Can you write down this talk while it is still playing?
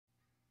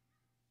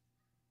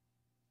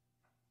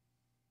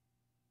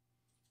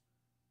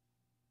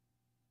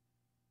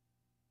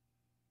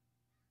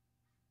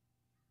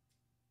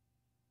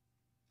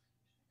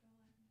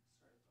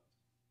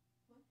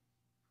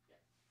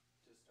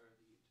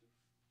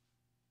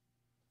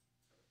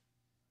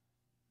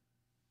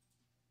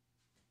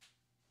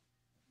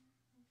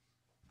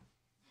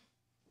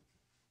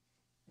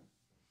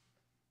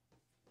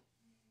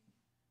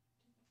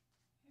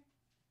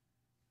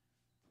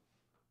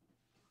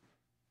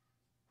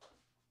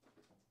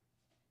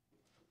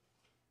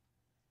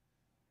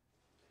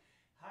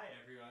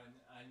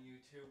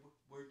YouTube.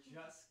 We're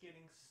just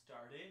getting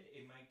started.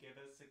 It might be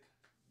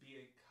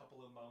a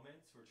couple of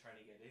moments. We're trying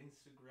to get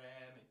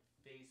Instagram and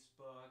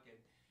Facebook and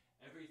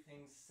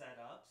everything set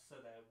up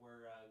so that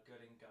we're good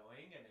and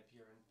going. And if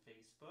you're in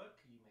Facebook,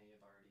 you may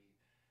have already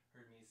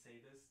heard me say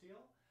this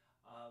deal.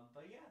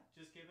 But yeah,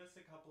 just give us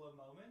a couple of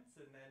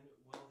moments and then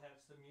we'll have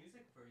some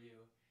music for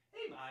you.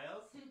 Hey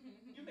Miles,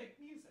 you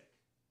make music.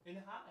 And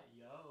hi,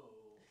 yo.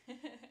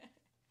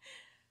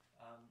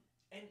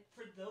 And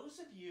for those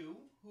of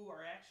you who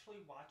are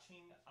actually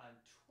watching on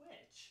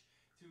Twitch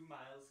through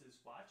Miles's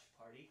watch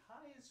party,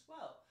 hi as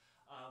well.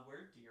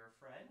 We're Dear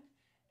Friend,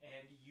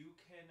 and you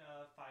can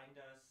find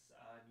us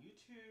on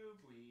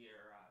YouTube. We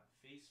are on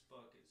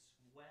Facebook as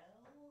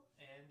well,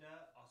 and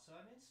also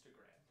on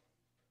Instagram.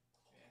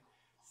 And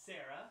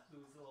Sarah,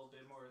 who's a little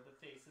bit more of the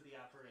face of the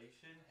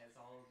operation, has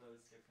all of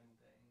those different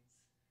things.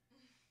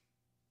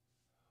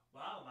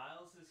 Wow,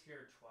 Miles is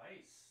here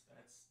twice.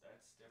 That's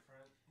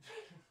different.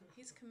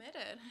 He's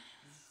committed.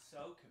 He's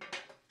so committed.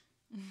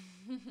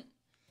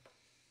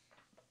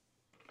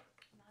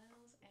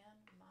 Miles and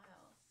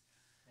Miles.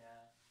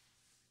 Yeah.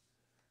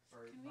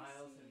 Or Can we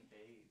Miles see and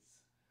Bays.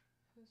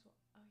 who's?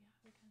 Oh yeah,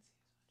 we can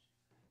see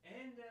who's watching.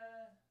 And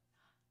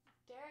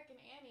Derek and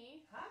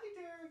Annie. hi,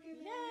 Derek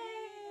and Yay!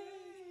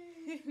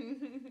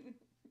 Annie.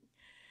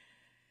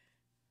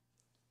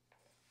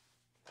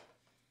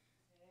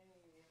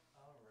 Hey,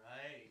 all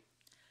right.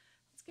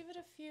 Let's give it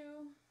a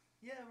few.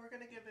 Yeah, we're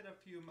gonna give it a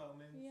few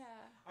moments.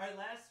 Yeah. Our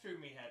last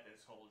stream we had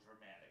this whole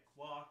dramatic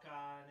walk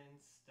on and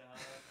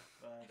stuff,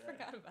 but I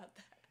forgot about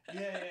that.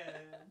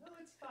 yeah. No,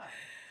 it's fine.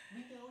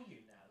 We know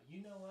you now.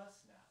 You know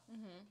us now.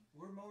 Mm-hmm.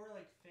 We're more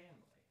like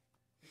family.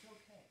 It's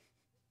okay.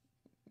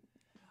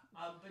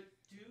 But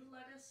do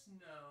let us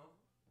know.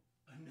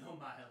 No,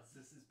 Miles,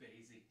 this is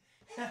Basie.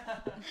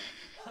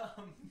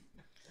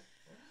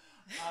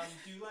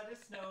 Do let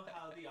us know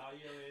how the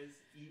audio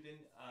is, even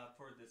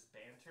for this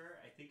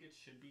banter. I think it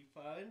should be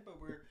fun,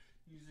 but we're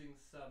using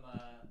some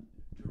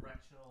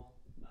directional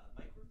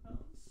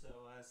microphones, so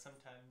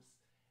sometimes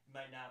it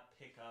might not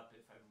pick up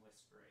if I'm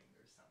whispering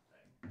or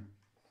something.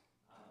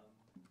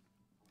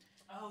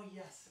 Oh,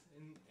 yes,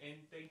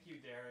 and thank you,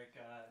 Derek.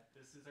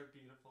 This is our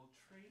beautiful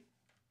tree.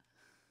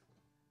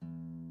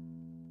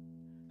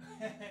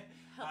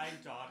 Hi,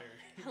 daughter.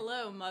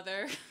 Hello,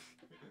 mother.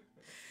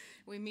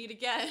 We meet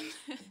again.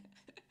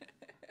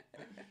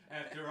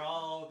 After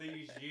all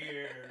these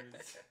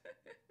years.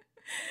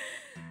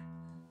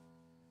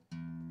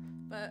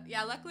 But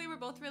yeah, luckily we're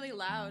both really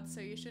loud, so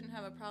you shouldn't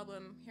have a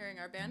problem hearing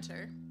our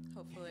banter,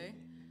 hopefully.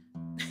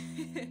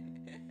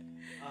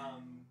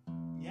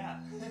 Yeah.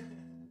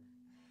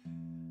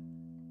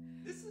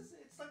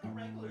 It's like a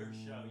regular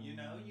show, you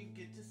know? You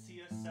get to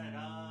see us set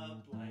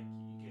up, like,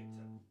 you get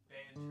to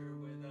banter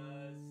with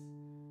us.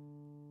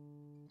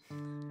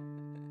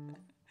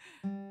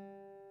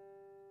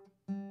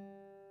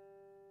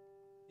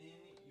 In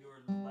your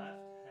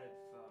left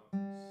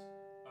headphones.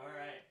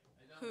 Alright,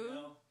 I don't Who?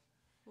 know.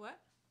 What?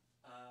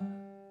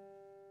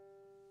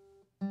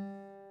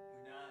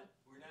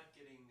 We're not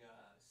getting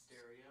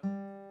stereo,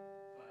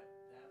 but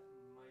that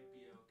might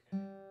be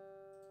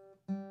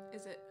okay.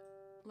 Is it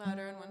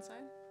louder on one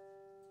side?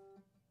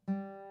 I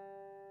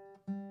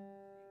think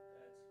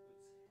that's what's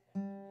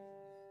happening.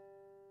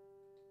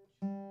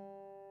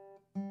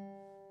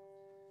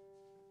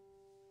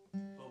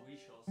 But we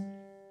shall see.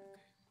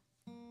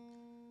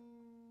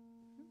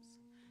 Oops.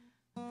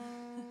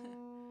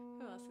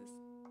 Who else is?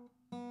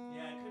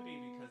 Yeah, it could be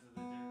because of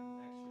the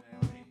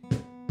directionality.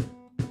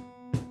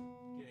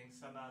 Getting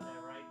some out of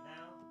that right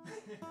now.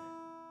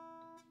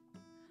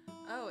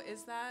 Oh,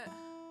 is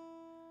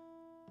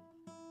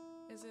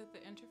it the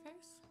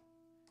interface?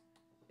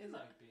 It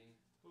might be,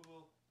 but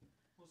we'll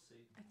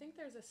see. I think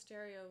there's a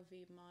stereo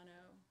v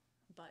mono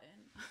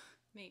button,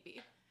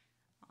 maybe,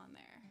 on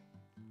there.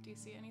 Do you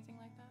see anything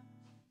like that?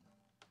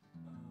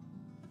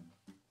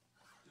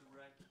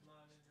 Direct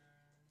monitor.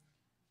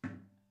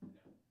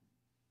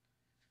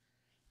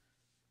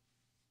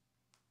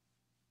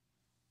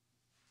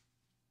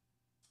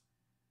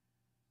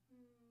 No.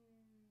 No.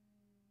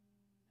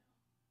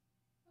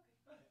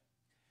 Okay.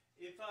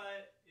 If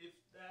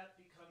that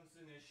becomes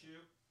an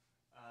issue,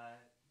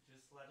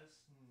 just let us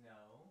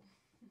know.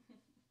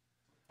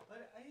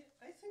 But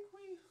I think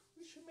we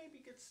should maybe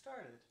get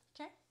started.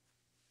 Okay.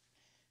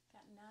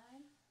 Got 9.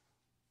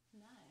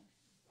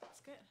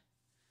 That's good.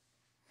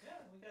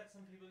 Yeah, we got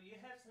some people. You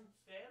have some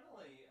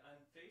family on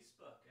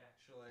Facebook,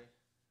 actually.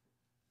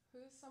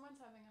 Someone's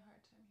having a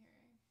hard time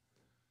hearing?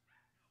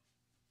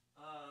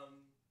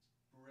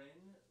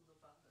 Bryn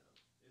Lovato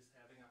is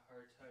having a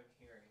hard time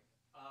hearing.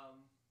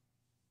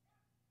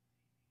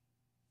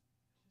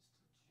 Just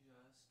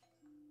adjust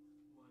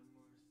one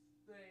more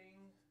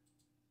thing.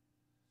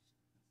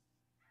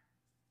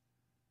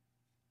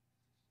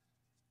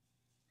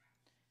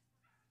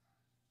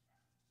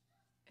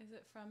 Is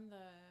it from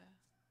the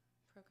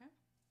program?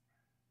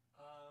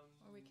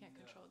 Or we can't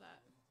No. control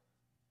that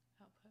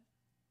output?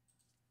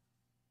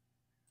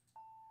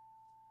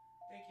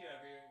 Thank you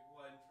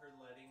everyone for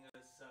letting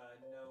us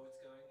know what's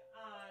going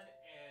on,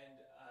 and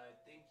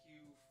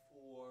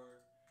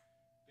for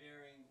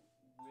bearing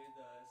with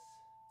us.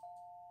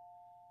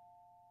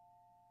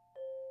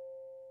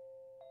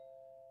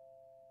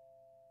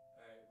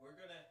 Alright, we're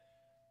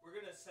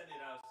gonna send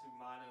it out to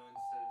mono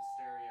instead of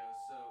stereo,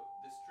 so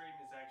the stream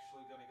is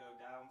actually gonna go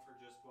down for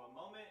just one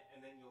moment,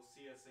 and then you'll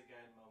see us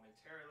again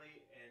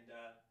momentarily. And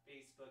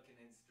Facebook and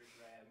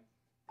Instagram,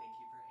 thank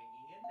you for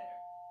hanging in there.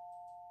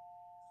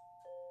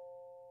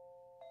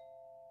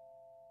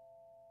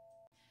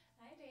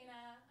 Hi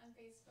Dana, on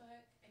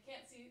Facebook. I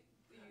can't see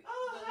the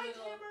Hi,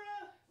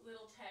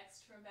 little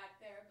text from back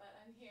there, but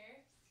I'm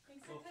here.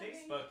 Thanks for coming.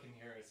 Facebook can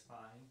hear us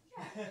fine.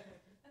 Yeah,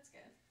 that's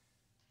good.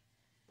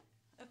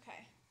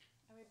 Okay,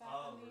 are we back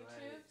on the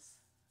YouTubes?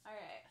 All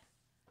right,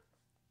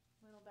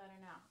 a little better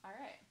now. All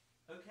right.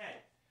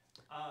 Okay.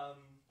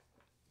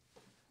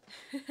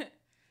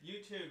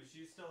 YouTubes,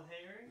 you still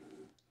hearing?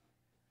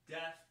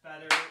 Deaf,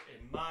 better,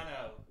 and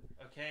mono.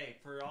 Okay,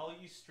 for all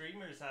you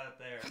streamers out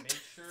there, make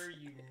sure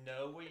you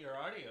know what your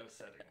audio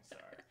settings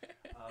are.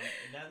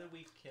 And now that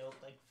we've killed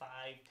like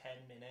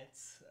 5-10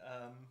 minutes,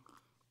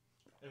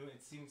 and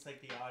it seems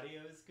like the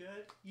audio is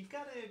good, you've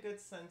got a good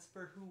sense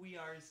for who we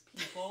are as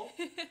people.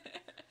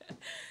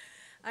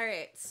 All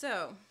right,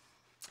 so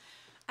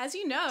as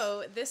you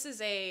know, this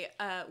is a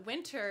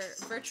winter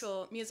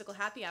virtual musical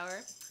happy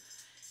hour.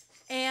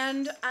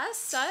 And as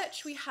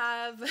such, we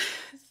have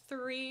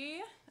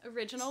 3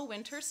 original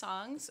winter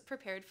songs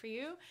prepared for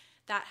you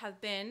that have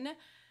been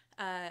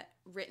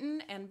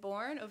written and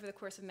born over the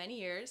course of many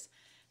years.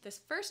 This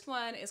first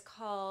one is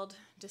called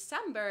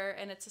December,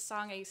 and it's a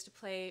song I used to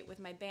play with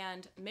my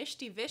band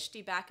Mishti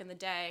Vishti back in the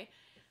day.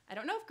 I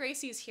don't know if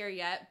Gracie's here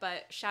yet,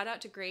 but shout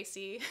out to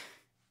Gracie,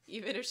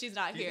 even if she's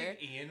not here.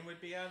 Do you think Ian would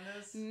be on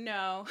this?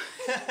 No.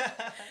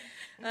 By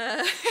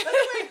the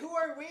way, who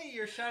are we?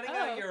 You're shouting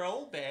out your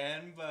old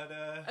band, but...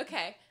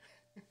 Okay,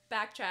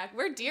 backtrack.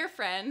 We're dear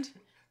friend.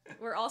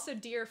 We're also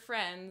dear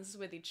friends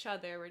with each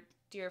other. We're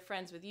dear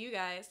friends with you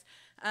guys.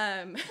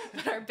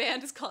 But our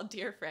band is called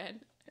Dear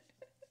Friend.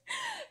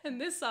 And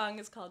this song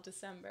is called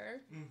December.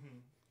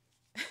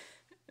 Mm-hmm.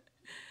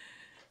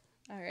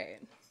 All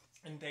right.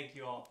 And thank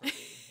you all for being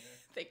here.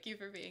 Thank you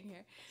for being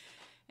here.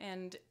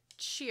 And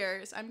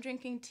cheers. I'm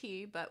drinking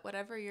tea, but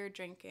whatever you're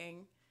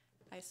drinking,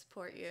 I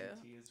support you.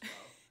 Tea as well.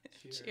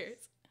 Cheers.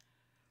 Cheers.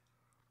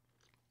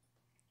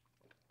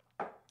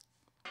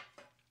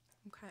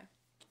 Okay.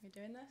 Are we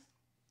doing this?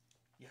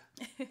 Yeah.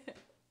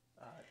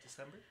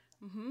 December?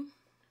 Mm-hmm.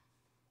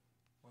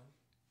 1,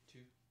 2,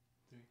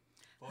 3,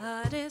 4.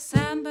 A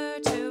December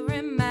to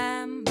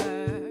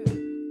remember.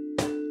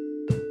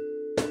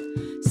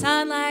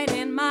 Sunlight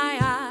in my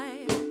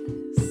eyes.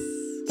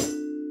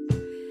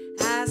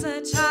 As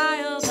a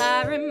child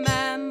I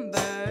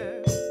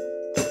remember.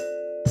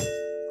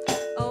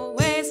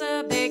 Always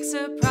a big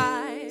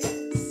surprise.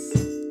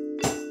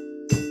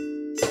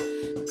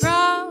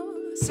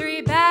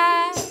 Grocery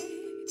bags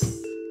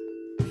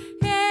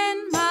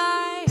in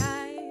my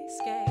ice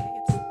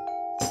skates.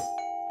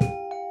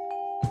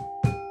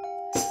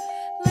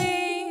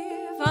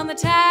 Leave on the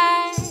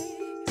tags.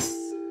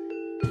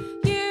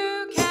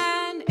 You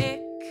can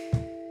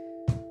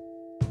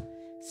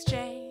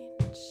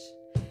exchange.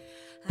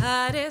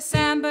 A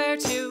December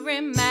to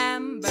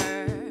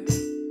remember.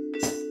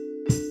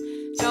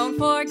 Don't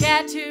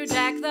forget to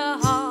deck the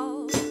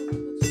halls.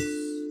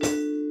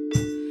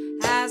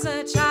 As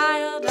a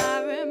child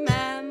I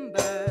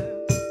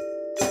remember.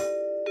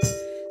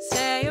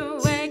 Stay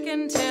awake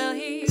until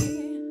he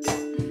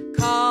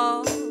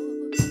calls.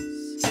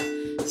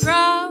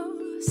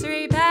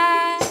 Grocery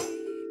bags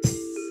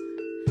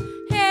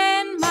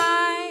in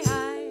my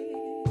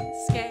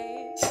ice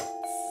skates.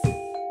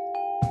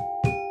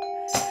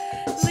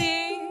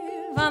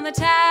 Leave on the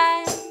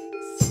tags.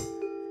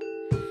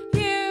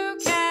 You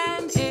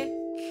can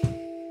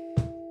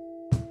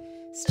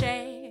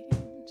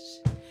exchange.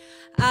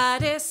 A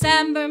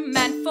December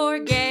meant for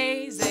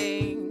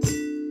gazing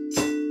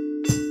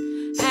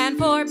and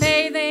for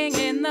bathing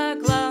in the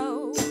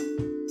glow.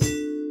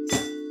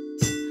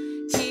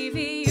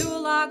 TV, you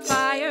log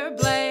fire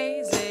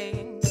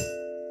blazing.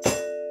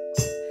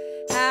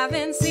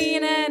 Haven't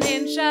seen an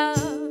inch of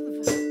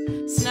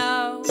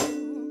snow.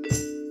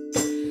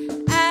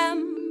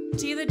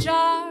 Empty the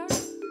jar.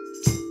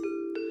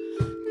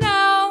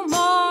 No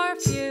more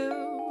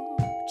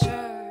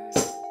future.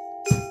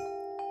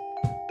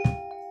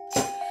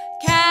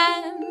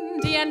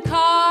 Candy and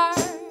cars.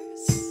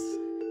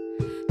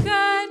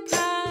 Good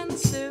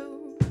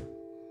consumer.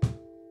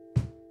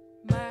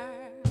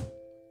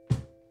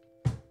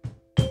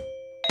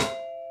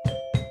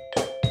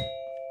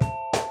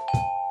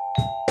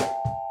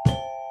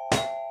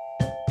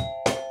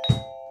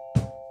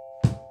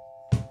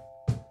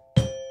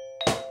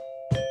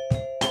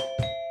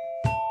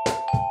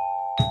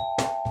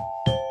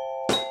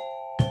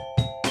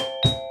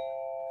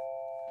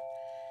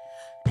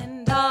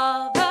 And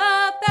all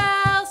the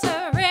bells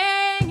are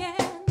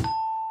ringing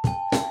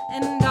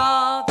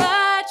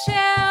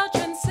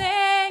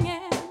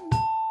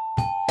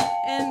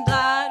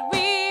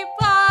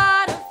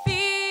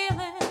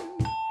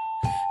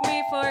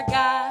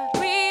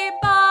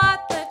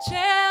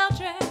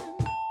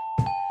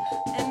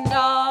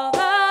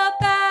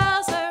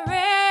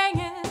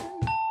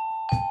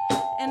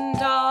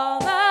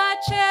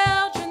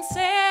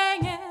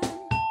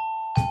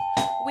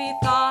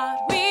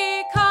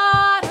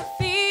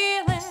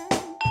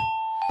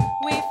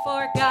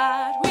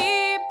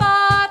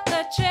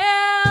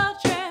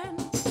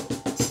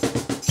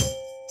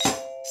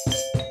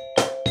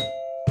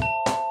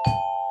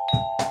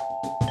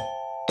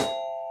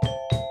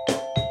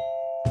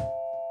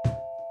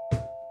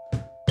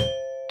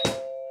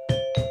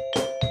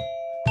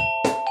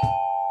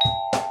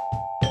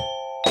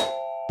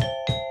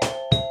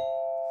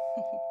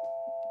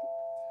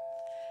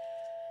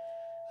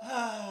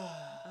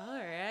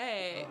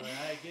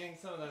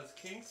those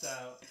kinks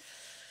out.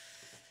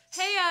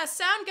 Hey,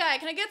 sound guy,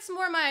 can I get some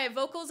more of my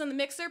vocals in the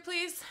mixer,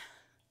 please?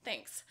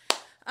 Thanks.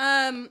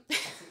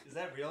 Is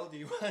that real? Do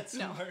you want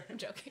some more? No, I'm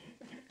joking.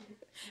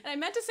 And I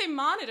meant to say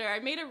monitor. I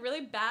made a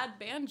really bad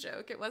band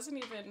joke. It wasn't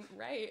even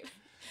right.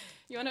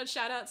 You want to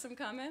shout out some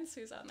comments?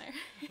 Who's on there?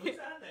 Who's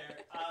on there?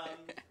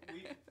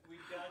 We've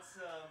got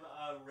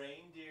some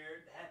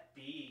reindeer. That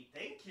beat.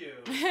 Thank you.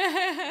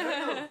 I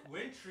don't know if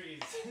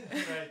Wintry's the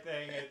right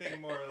thing. I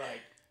think more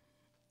like,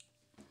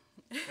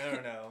 I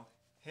don't know,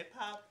 hip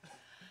hop.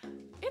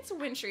 It's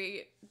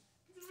wintry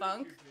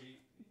funk.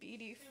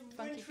 Beady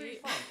funky Wintry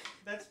beat. funk.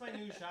 That's my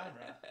new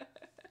genre.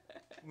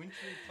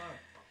 Wintry funk.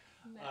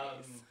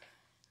 Nice.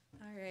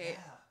 All right.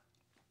 Yeah.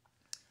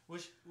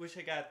 Wish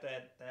I got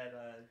that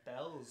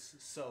bells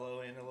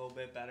solo in a little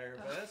bit better,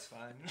 but that's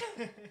fine.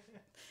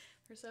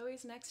 There's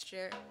always next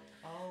year.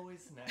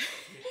 Always next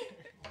year.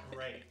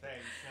 Great,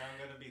 thanks. Now I'm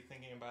gonna be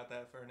thinking about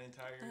that for an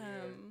entire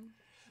year.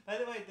 By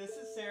the way, this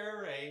is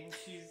Sarah Rayne.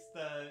 She's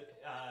the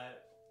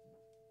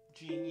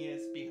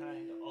genius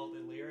behind all the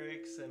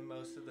lyrics and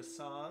most of the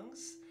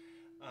songs.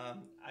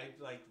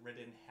 I've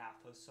written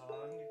half a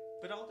song,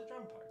 but all the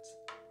drum parts.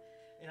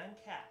 And I'm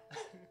Kat.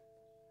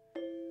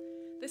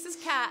 This is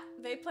Kat.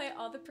 They play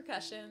all the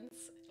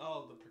percussions.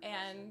 All the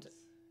percussions.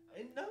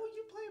 And no,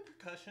 you play a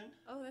percussion.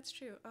 Oh, that's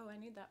true. Oh, I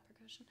need that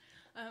percussion.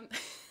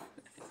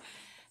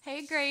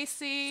 Hey,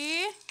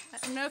 Gracie. I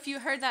don't know if you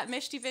heard that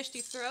Mishty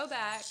Vishty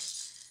throwback,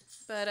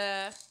 but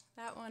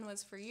that one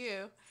was for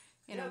you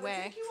in a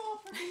way. Thank you all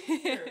for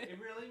being here. It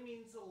really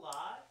means a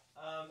lot.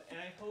 And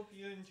I hope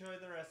you enjoy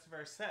the rest of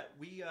our set.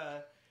 We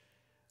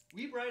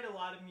write a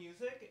lot of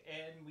music,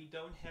 and we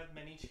don't have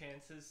many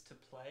chances to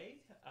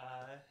play.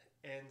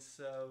 And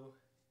so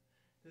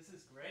this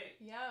is great.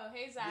 Yo,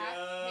 hey, Zach.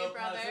 Yo, hey,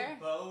 brother.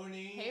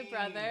 Boney. Hey,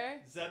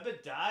 brother.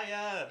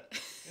 Zebediah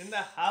in the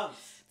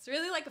house. It's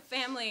really like a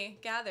family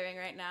gathering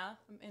right now.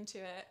 I'm into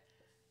it.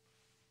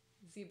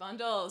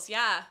 Z-Bundles.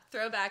 Yeah.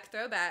 Throwback.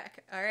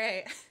 All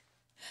right.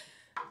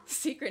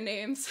 Secret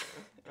names.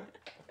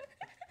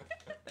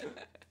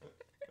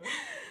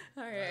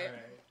 All right.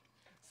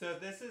 So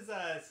this is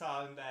a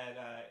song that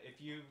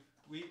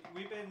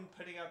we've been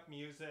putting up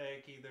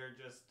music either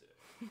just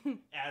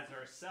as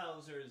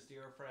ourselves or as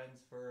dear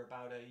friends for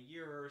about a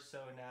year or so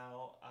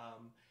now.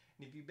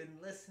 And if you've been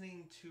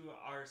listening to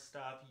our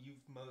stuff,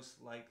 you've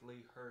most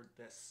likely heard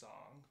this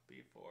song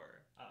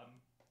before.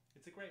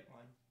 It's a great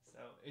one, so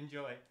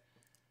enjoy.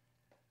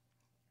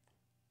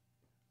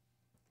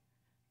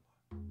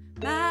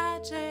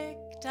 Magic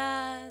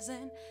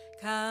doesn't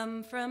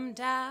come from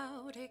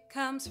doubt, it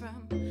comes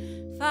from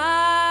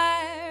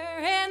fire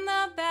in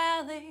the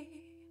belly.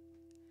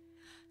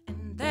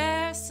 And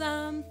there's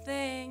some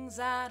things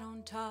I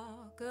don't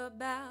talk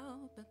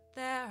about, but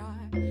there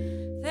are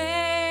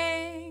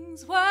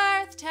things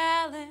worth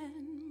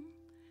telling.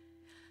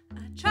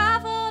 I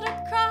traveled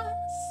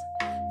across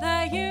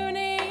the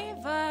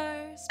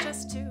universe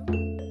just to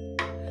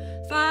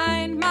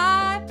find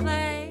my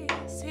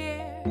place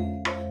here.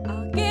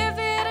 I'll give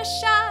it a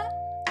shot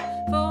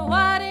for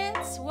what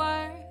it's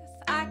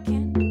worth. I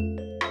can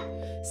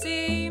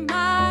see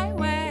my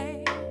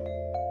way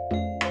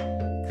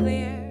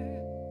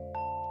clear.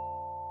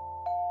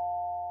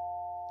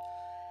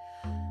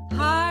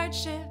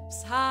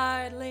 Hardships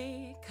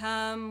hardly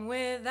come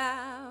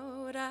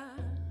without a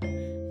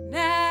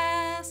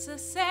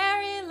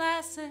necessary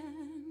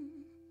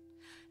lesson.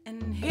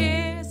 And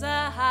here's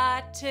a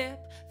hot tip: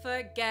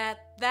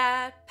 forget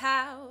that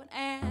pout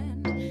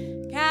and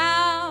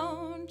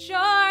count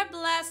your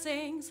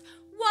blessings.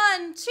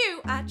 1,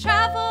 2, I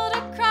traveled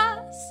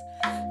across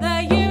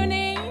the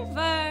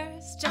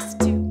universe just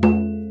to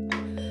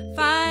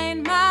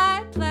find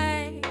my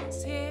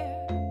place here.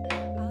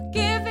 I'll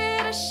give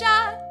it a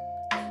shot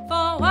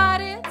for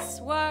what it's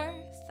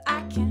worth.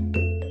 I can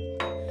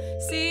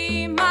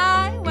see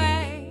my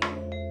way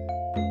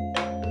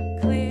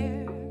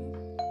clear.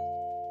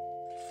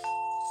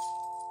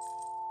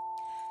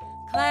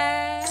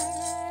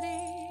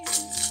 Clarity,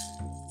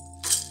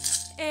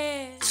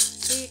 it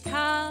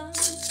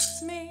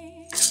becomes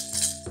me.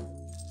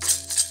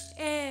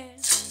 It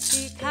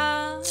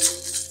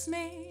becomes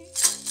me.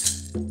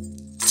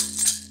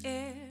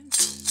 It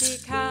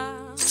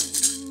becomes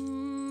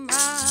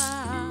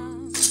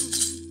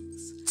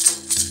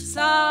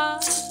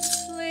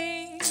softly,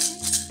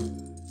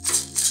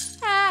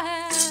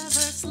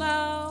 ever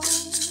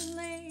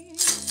slowly,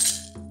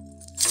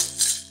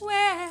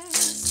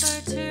 whisper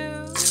to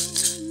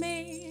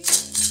me,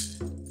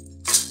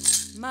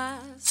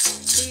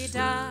 must be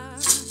done.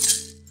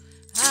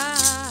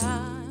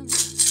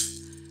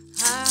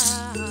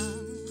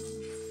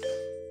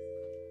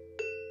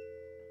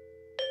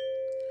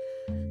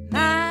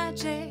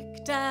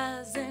 Magic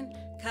doesn't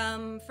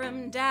come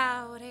from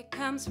doubt, it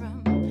comes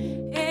from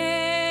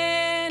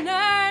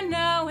inner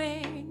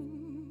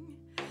knowing.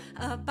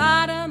 A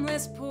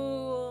bottomless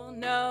pool,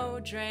 no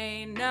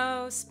drain,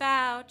 no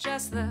spout,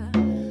 just the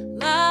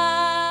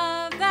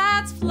love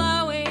that's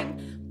flowing.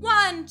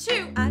 1,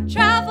 2, I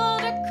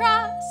traveled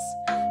across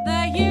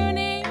the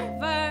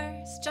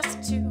universe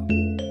just to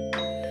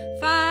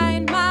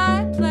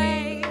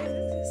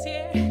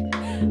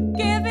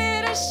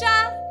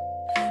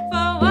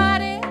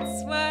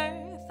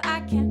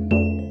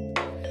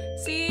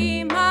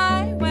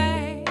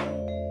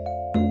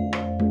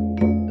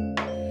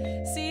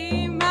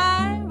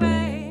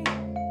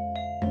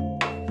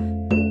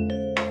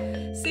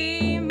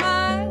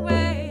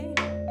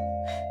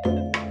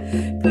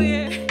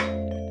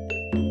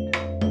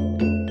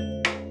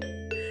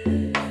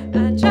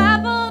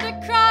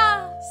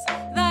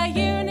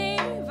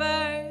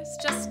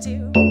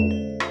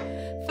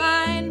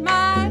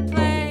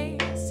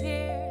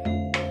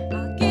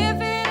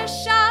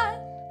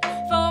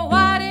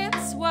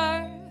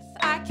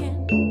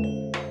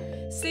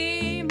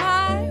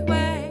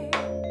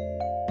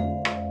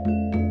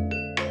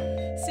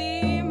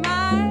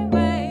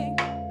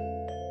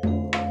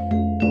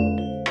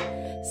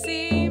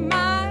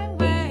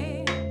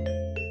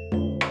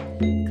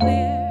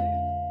clear.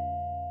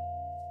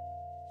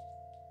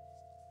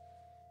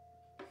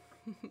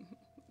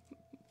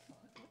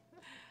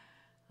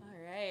 All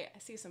right, I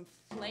see some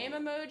flame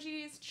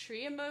emojis,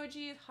 tree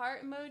emojis,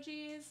 heart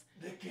emojis.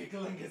 The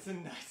giggling is a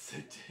nice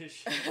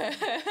addition.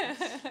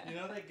 You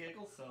know that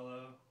giggle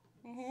solo?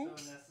 Mm-hmm.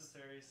 So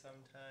necessary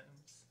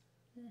sometimes.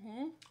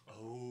 Mm-hmm.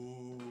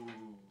 Oh.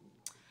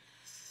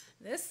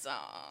 This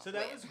song. So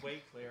that was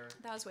way clear.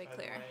 That was way by the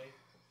clear. way.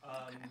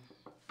 Okay.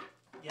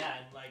 Yeah,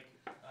 and like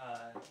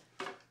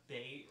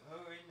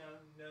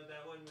no,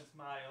 that one was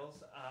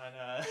Miles on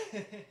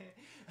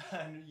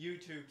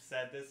YouTube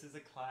said this is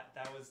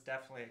that was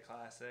definitely a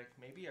classic.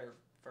 Maybe our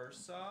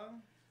first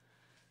song.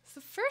 It's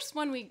the first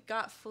one we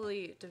got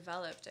fully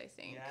developed, I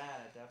think.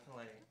 Yeah,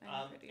 definitely.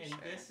 I'm pretty and sure.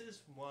 this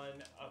is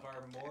one of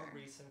our more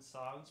recent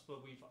songs,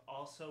 but we've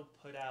also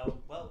put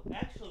out, well,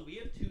 actually, we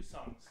have 2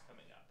 songs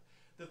coming up.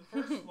 The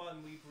first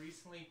one we've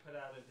recently put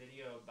out a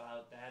video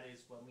about. That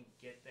is When We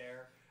Get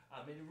There.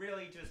 It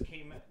really just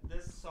came,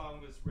 this song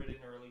was written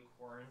early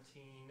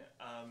quarantine,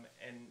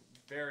 and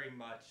very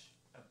much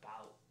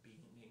about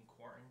being in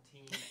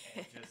quarantine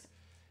and just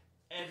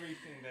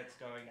everything that's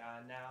going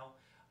on now.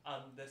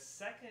 The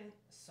second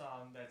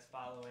song that's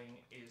following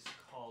is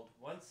called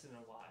Once in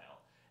a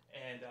While.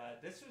 And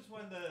this was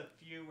one of the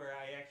few where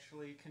I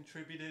actually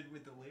contributed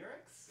with the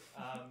lyrics,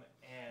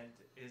 and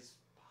is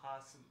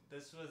possible.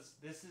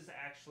 This is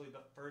actually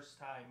the first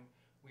time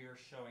we are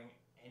showing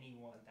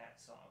anyone that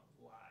song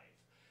live.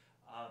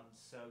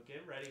 So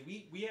get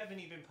ready. We haven't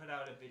even put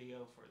out a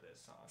video for this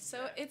song.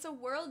 So yet. it's a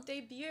world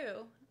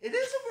debut. It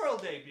is a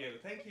world debut.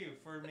 Thank you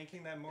for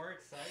making that more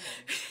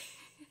exciting.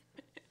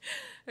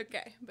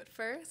 Okay, but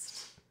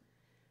first,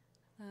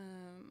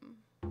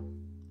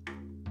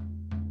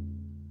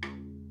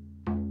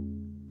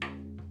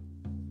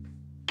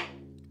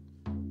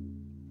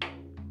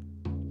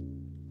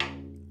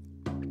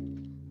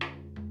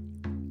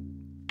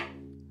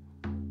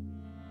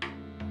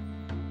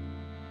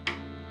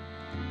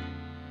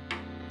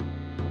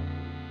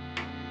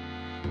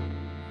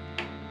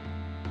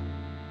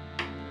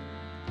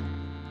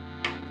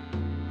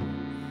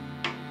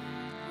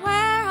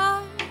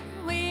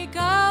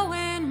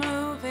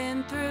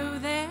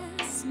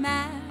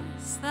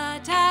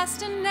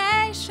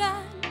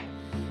 destination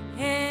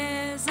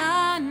is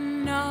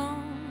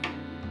unknown.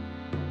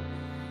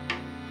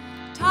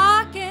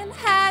 Talking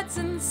heads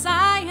and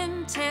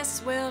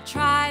scientists will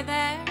try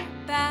their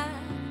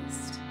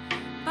best,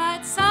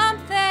 but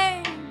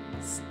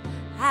something's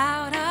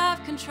out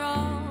of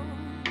control.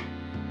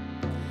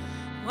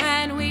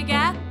 When we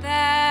get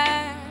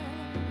there,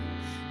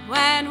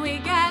 when we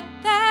get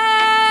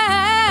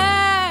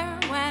there,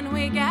 when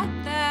we get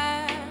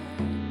there,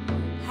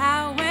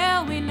 how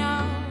will we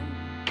know?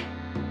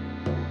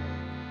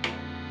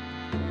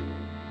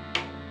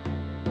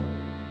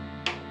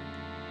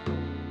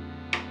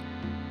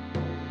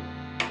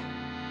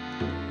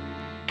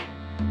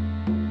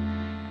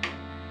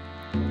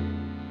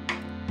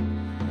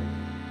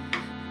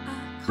 A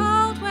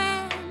cold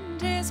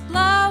wind is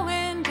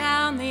blowing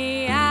down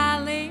the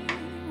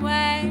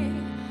alleyway,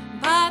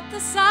 but the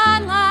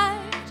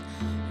sunlight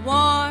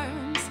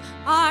warms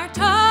our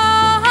toes.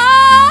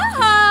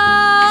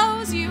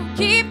 You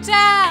keep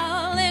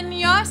telling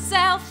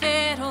yourself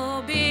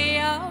it'll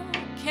be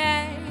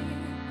okay,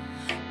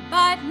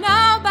 but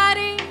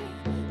nobody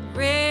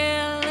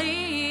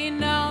really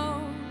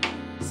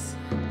knows.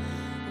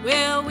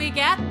 Will we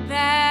get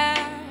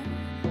there?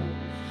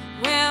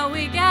 Will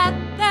we get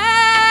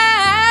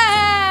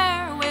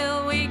there?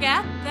 Will we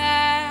get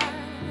there?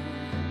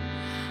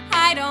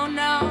 I don't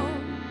know.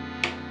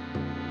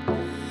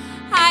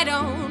 I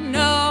don't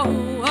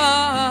know.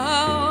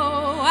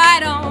 I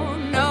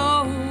don't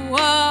know.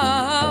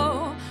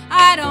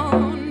 I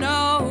don't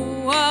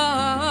know.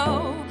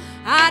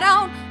 I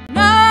don't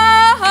know.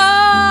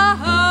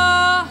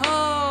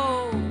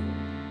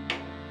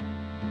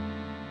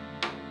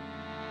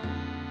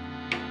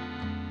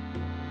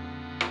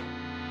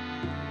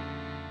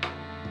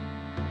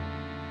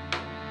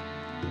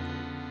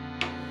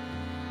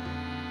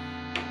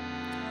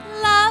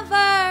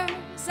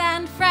 Lovers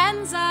and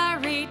friends are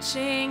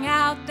reaching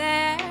out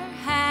their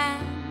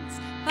hands,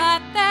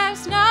 but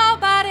there's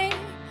nobody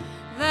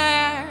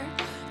there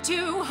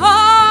to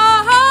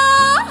hold.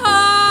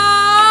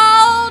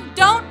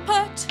 Don't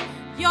put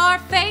your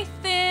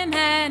faith in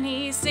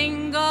any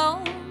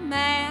single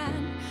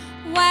man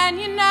when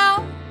you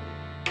know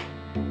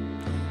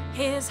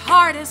his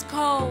heart is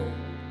cold.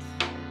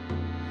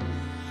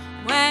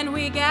 When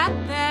we get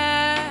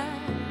there,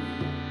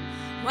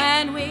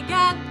 when we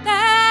get there,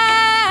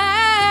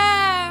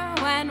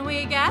 when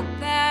we get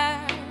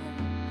there,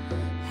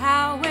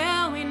 how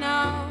will we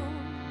know?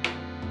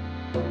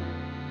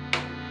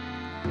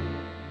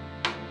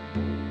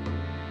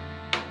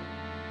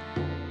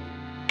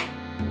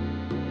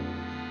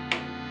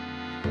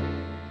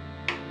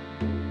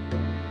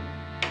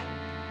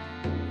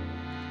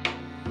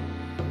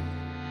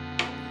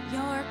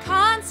 Your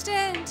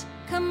constant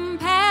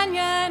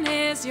companion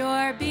is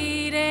your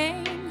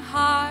beating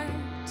heart.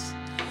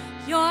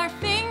 Your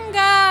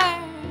fingers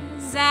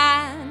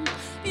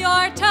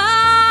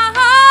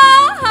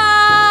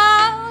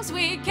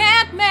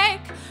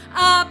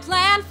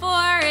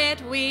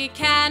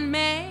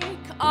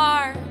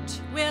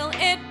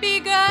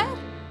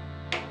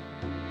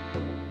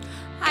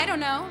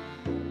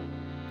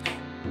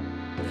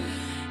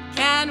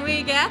can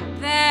we get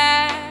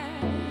there?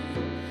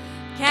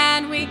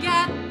 Can we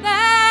get there?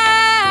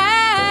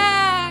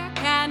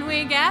 Can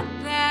we get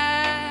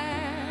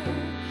there?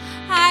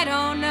 I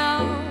don't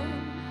know.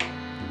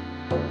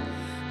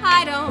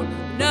 I don't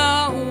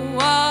know.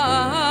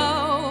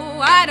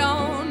 I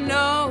don't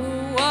know.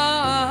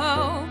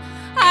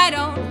 I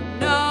don't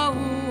know. I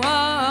don't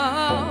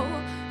know.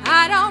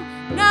 I don't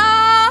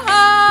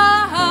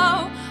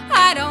know.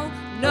 I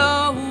don't know. I don't know.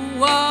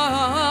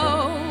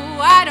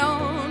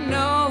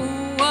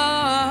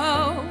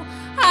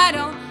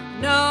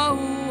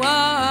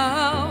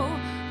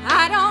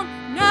 I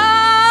don't know.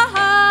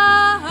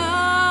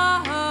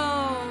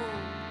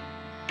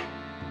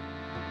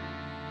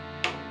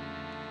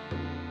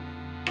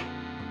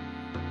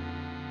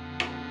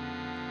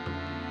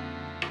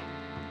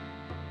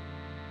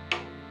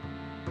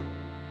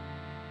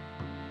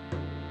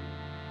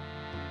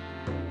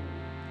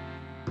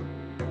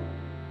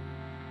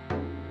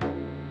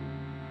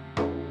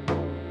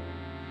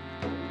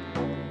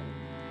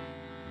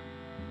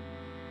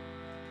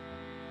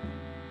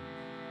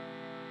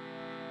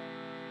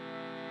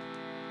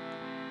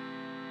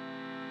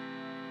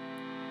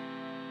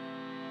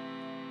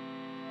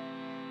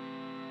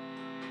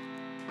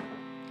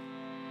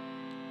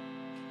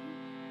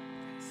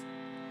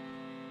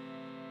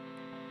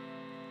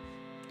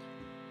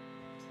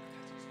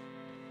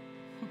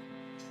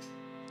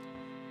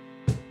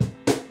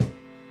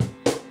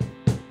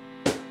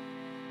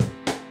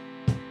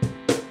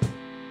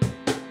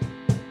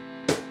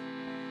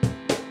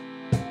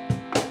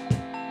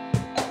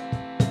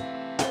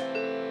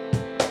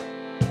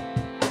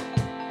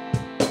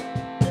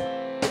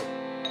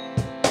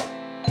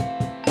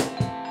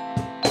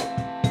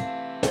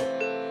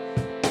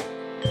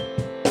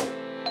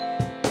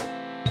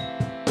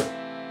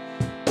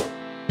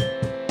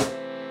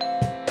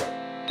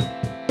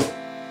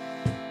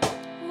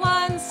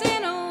 Once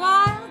in a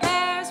while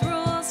there's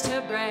rules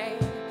to break.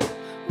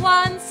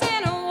 Once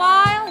in a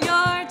while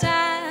you're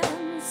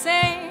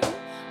dancing.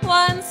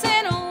 Once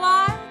in a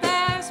while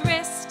there's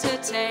risks to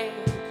take.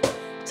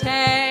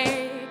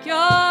 Take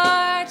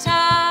your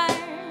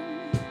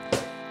time.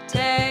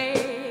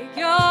 Take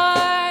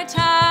your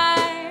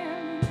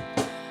time.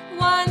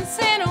 Once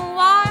in a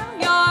while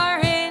you're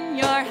in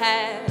your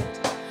head.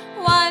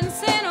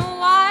 Once in a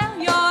while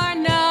you're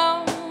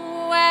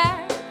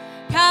nowhere.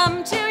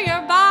 Come to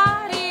your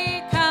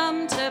body,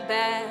 come to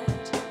bed.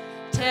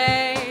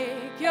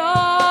 Take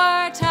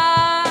your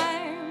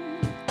time.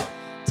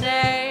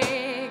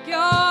 Take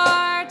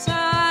your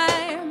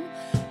time.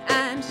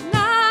 And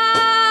now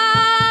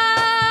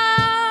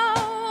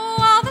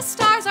all the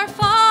stars are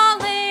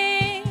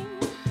falling,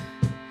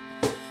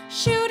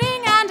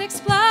 shooting and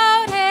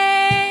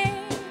exploding.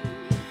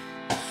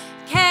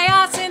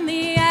 Chaos in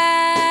the air.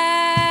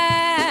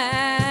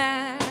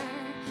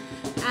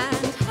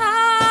 And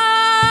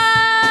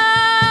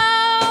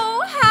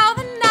how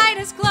the night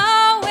is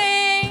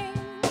glowing,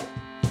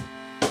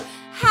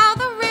 how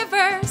the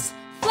river's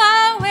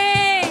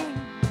flowing,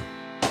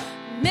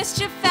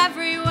 mischief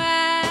everywhere.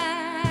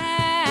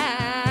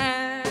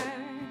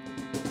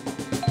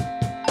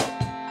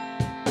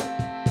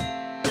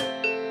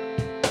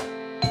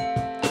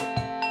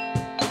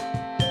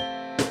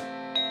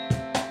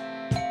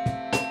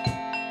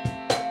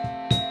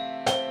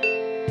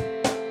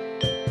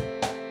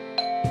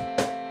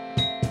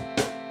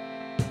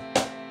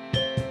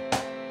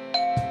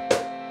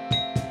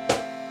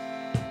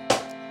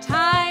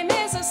 Time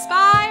is a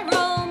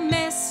spiral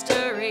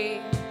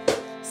mystery.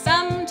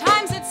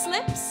 Sometimes it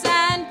slips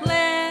and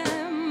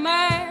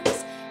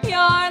glimmers.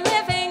 You're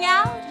living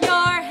out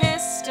your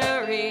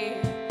history.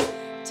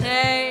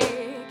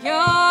 Take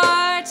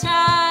your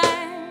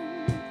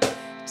time.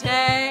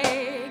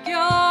 Take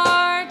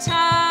your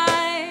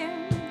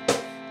time.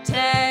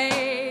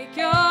 Take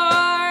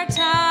your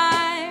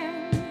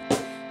time.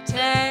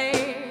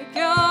 Take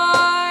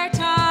your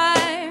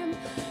time.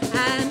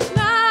 And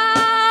now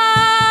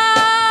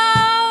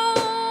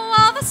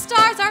all the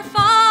stars are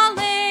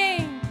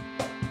falling,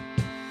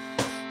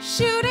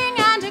 shooting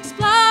and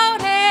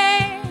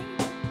exploding.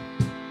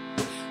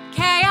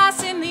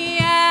 Chaos in the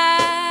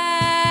air.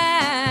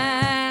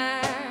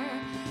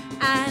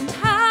 And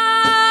how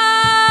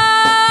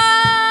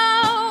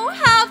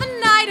the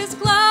night is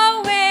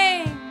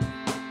glowing,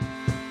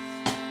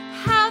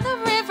 how the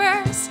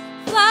river's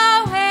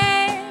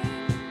flowing,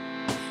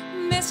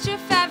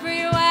 mischief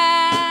everywhere.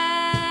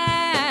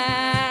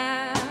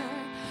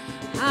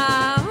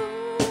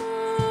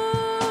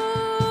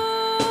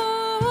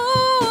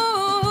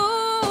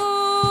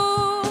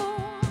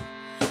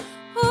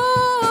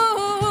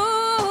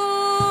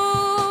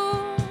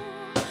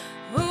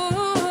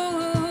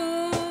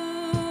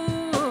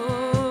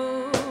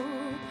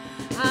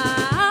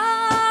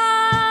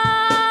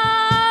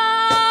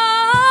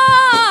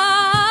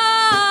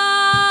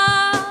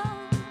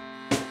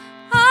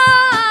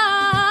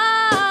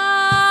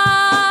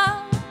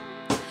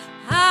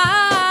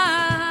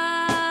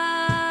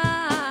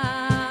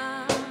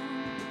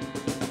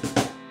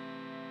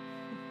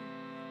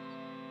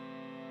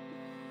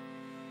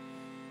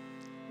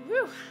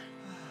 Whew.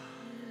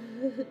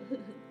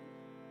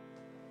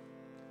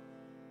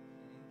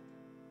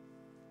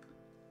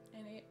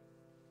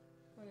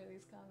 What are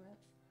these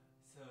comments?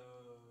 So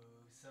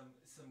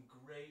some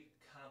great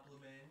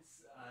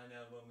compliments on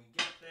when we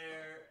get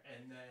there,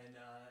 and then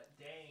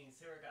dang,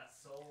 Sarah got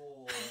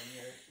soul, and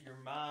your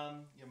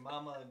mama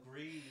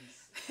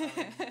agrees.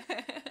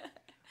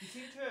 We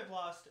seem to have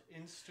lost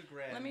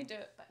Instagram. Let me do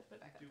it. Put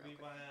it back up. Do we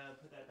want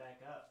to put that back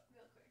up?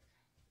 Real quick.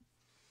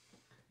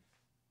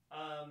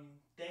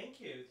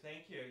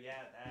 Thank you.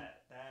 Yeah,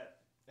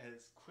 that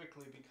has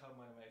quickly become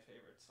one of my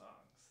favorite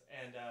songs,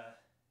 and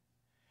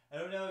I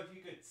don't know if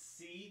you could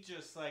see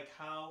just like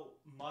how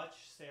much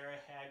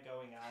Sarah had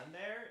going on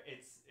there.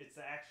 It's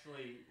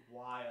actually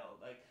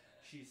wild. Like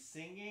she's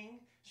singing,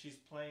 she's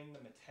playing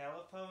the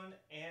metallophone,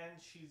 and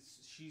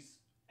she's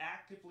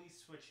actively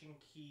switching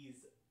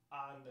keys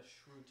on the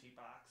shruti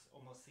box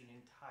almost the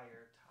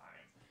entire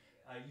time.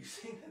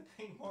 Using the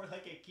thing more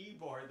like a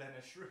keyboard than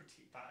a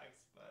shruti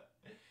box, but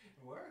it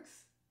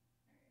works.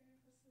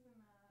 This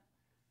is not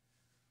happening.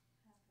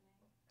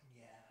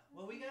 Yeah.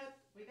 Well, we got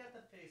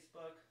the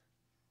Facebook.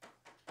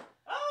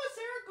 Oh,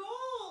 Sarah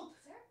Gold!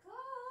 Sarah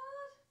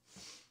Gold!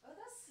 Oh,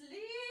 the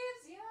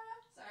sleeves, yeah.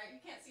 Sorry,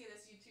 you can't see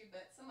this YouTube,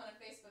 but someone on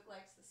Facebook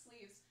likes the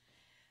sleeves.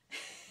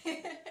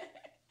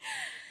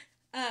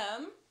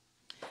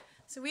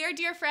 So we are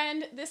Dear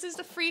Friend. This is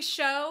the free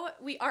show.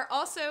 We are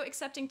also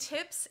accepting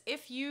tips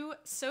if you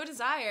so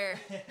desire.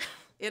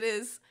 It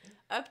is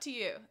up to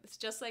you. It's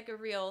just like a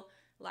real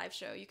live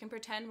show. You can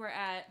pretend we're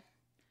at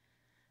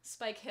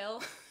Spike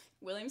Hill,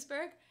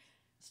 Williamsburg.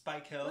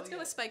 Spike Hill. Let's go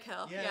with Spike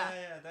Hill.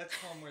 Yeah. That's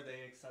home where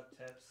they accept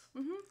tips.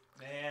 Mm-hmm.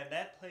 Man,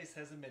 that place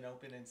hasn't been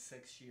open in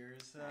 6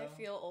 years, though. I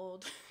feel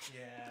old.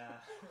 Yeah.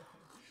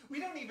 We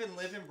don't even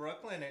live in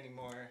Brooklyn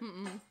anymore.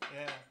 Mm-mm.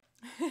 Yeah.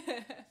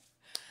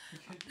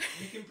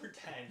 We can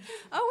pretend.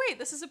 Oh, wait,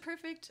 this is a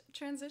perfect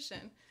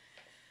transition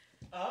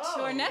Oh,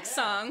 to our next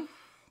song.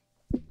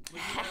 Would you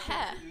like to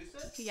introduce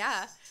it?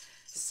 Yeah.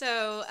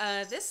 So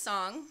this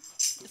song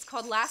is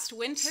called Last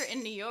Winter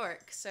in New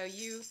York. So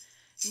you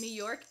New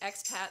York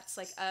expats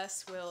like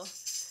us will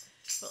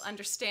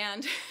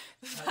understand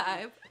the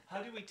vibe.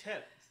 How do we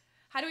tip?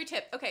 How do we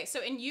tip? Okay,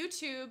 so in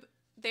YouTube,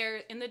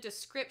 there in the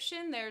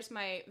description, there's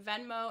my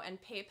Venmo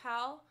and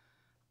PayPal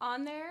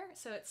on there.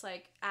 So it's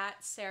like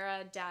at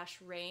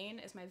Sarah-Rayne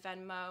is my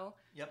Venmo.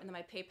 Yep. And then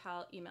my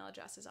PayPal email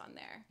address is on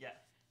there. Yeah.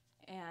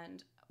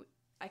 And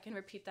I can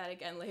repeat that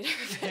again later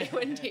if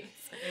anyone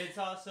needs. It's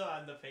also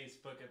on the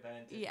Facebook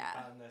event. If Yeah. you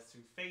found this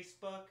through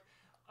Facebook.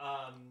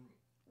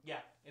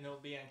 Yeah, and it'll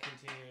be on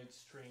continued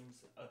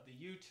streams of the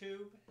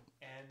YouTube.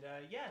 And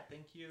yeah,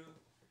 thank you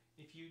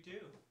if you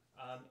do.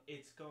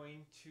 It's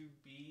going to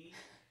be...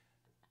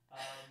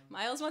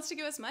 Miles wants to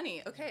give us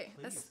money. Okay,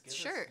 please that's give us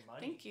sure.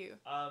 money. Thank you.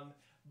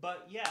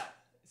 But yeah,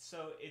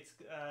 so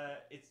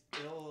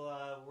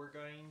we're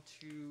going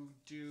to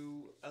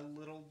do a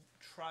little,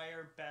 try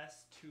our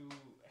best to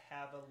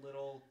have a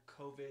little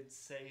COVID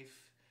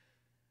safe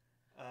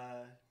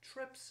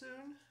trip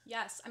soon.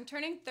 Yes, I'm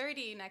turning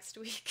 30 next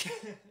week.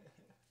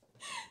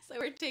 So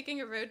we're taking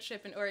a road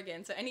trip in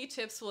Oregon. So any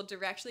tips will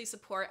directly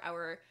support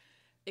our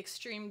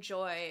extreme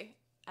joy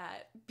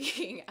at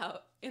being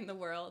out in the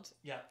world.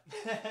 Yeah.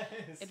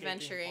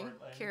 Adventuring,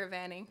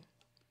 caravanning.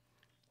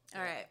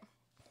 All right.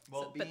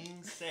 Well,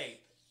 being safe.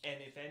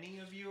 And if any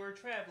of you are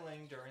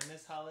traveling during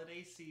this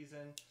holiday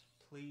season,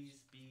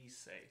 please be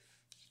safe.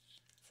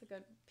 It's a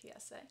good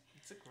PSA.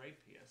 It's a great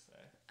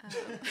PSA.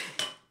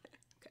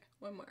 Okay,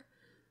 one more.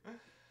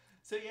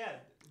 So yeah,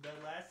 the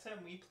last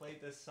time we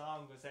played this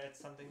song was at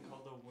something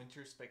called the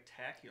Winter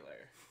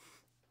Spectacular.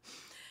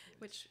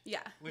 Which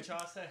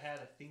also had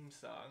a theme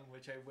song,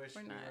 which I wish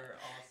we not. were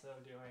also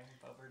doing,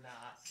 but we're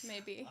not.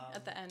 Maybe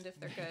at the end if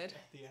they're good.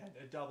 At the end,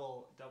 a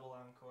double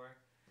encore.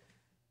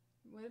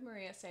 What did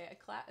Maria say? A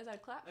clap? Is that a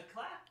clap? A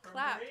clap from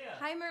Clap. Maria.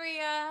 Hi,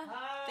 Maria.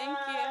 Hi. Thank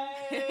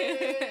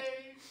you.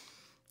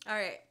 All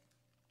right.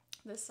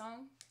 This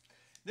song?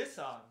 This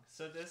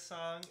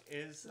song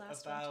is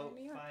Last about Winter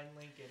in New York.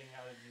 finally getting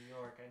out of New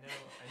York.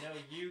 I know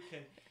you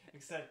can,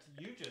 except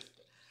you just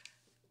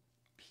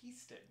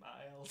pieced it,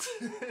 Miles.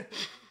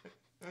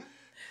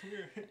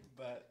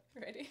 But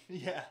Ready?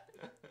 yeah.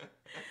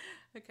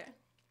 Okay.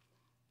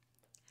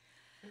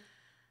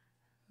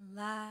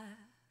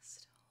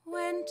 Last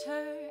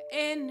winter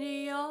in New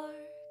York,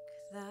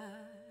 the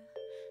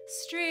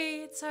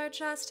streets are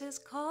just as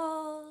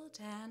cold,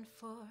 and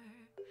for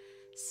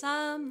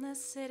some the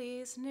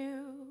city's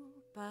new,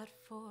 but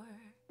for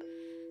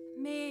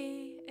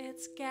me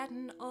it's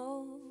getting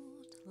old.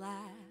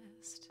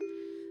 Last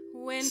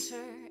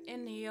winter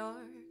in New York,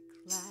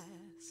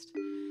 last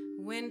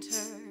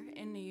winter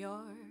in New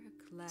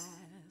York,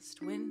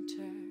 last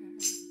winter.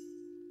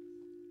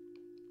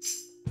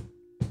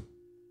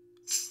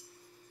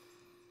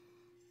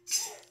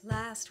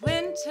 Last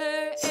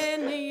winter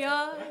in New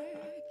York,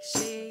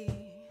 she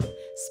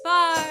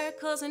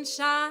sparkles and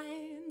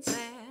shines,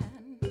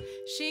 and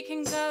she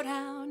can go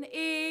down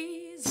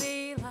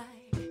easy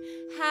like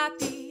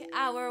happy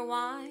hour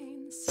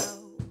wine.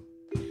 So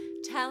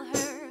tell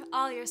her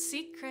all your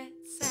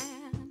secrets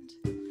and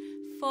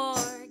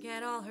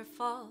forget all her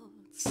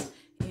faults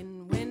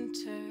in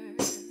winter.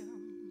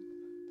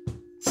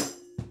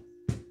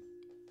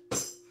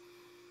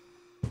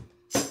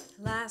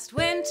 Last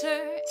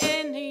winter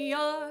in New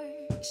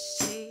York,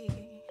 she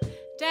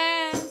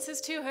dances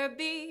to her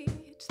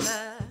beat,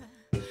 the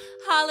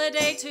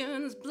holiday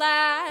tunes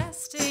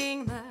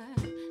blasting, the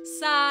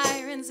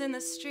sirens in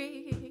the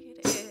street.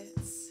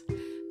 It's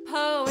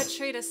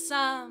poetry to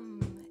some,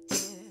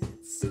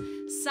 it's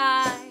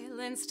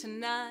silence to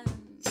none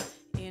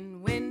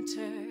in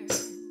winter.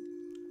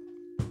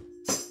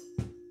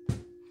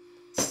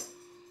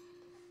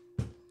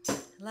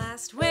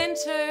 Last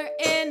winter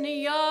in New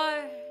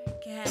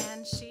York,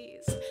 and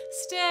she's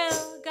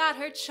still got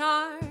her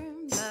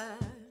charm. The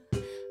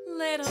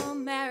little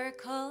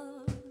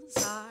miracles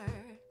are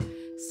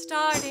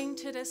starting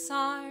to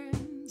disarm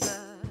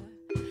the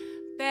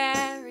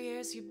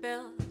barriers you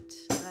built,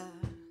 the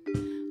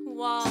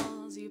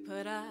walls you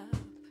put up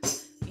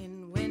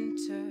in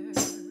winter.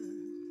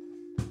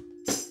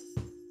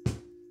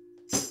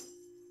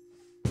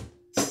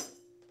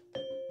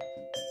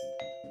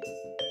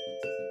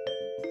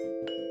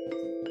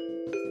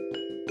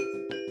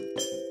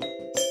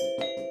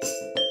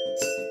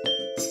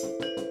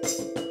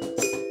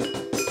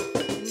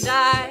 And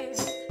I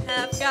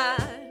have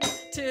got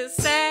to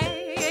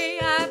say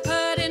I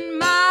put in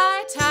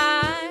my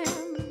time.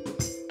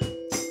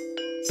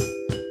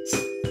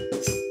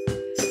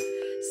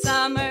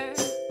 Summer,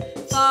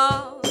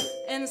 fall,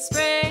 and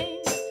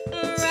spring,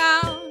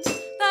 around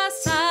the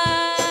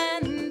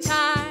sun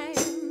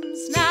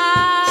times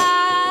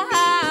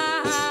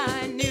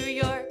 9. New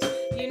York,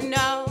 you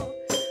know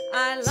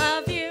I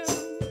love you.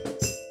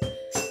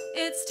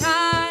 It's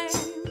time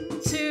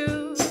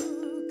to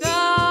go.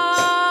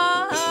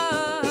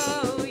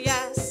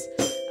 Yes,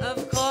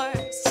 of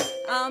course,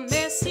 I'll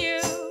miss you.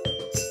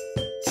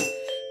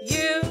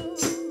 You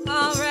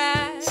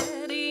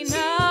already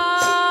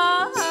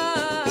know.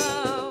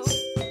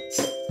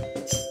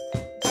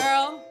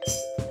 Girl,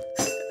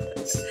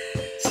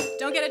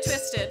 don't get it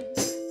twisted.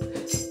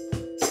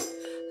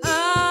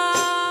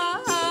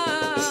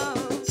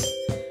 Oh,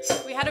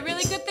 we had a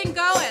really good thing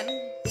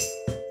going,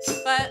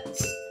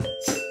 but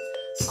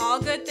all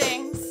good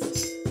things,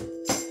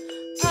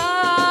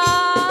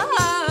 oh,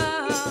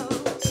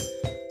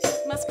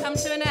 must come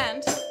to an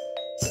end.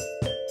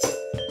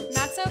 And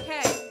that's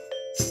okay.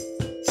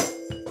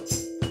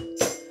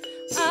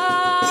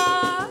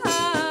 Oh,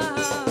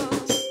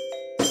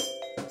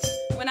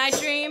 when I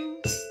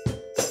dream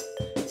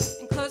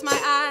and close my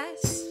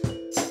eyes,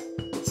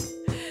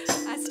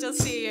 I still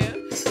see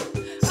you.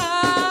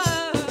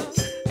 Oh.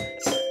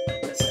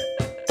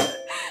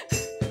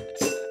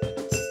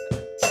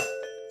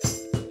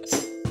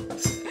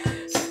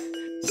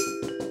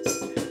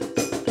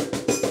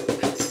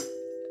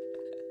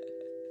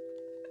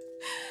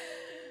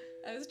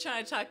 I was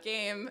trying to talk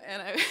game,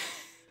 and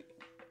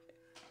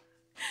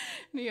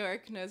New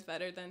York knows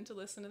better than to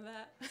listen to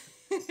that.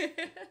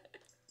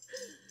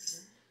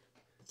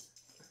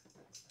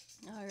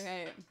 All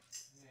right.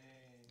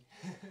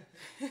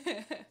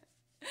 Yay.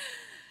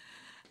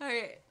 All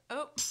right.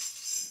 Oh.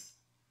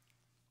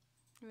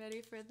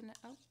 Ready for the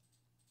oh.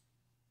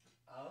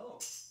 Oh.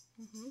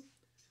 Mhm.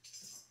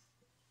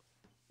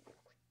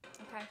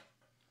 Okay.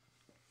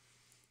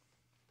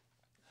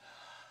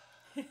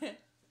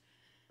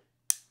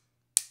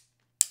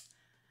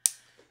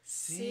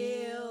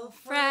 Seal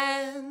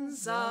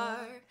friends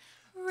are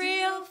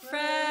real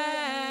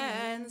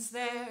friends.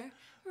 They're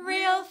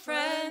real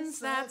friends,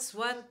 that's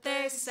what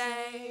they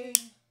say.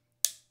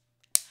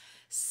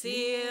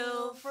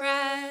 Seal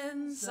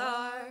friends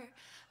are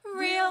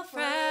real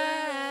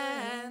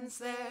friends.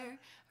 They're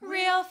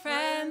real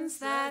friends,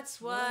 that's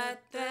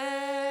what they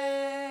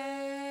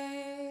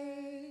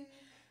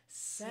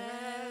say.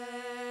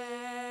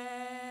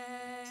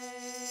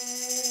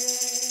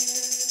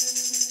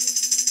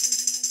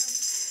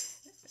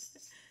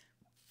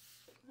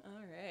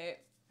 All right.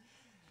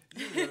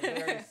 You were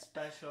very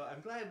special.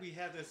 I'm glad we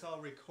had this all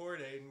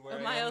recording. Where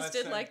Miles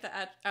did like the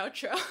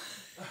outro.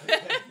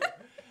 Okay.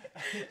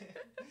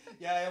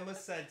 Yeah, I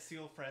almost said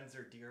seal friends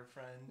or dear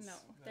friends. No,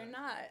 they're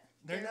not.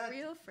 They're not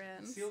real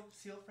friends. Seal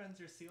friends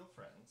are seal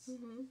friends.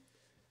 Mm-hmm.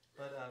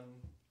 But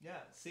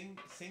yeah, sing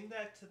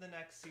that to the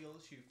next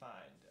seals you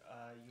find.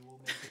 You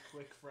will make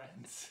quick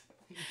friends,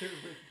 either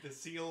with the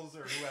seals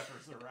or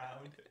whoever's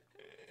around.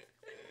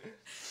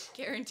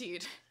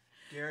 Guaranteed.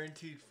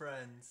 Guaranteed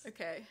friends.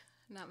 Okay,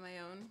 not my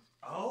own.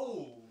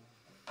 Oh.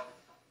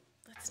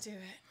 Let's do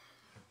it.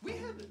 We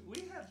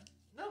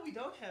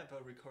don't have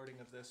a recording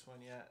of this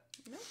one yet.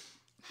 Nope.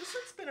 This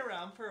one's been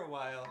around for a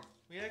while.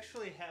 We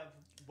actually have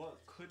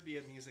what could be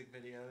a music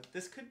video.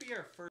 This could be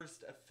our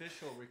first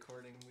official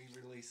recording we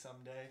release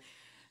someday.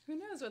 Who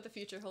knows what the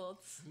future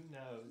holds? Who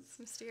knows? It's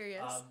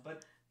mysterious.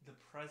 But the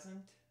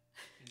present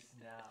is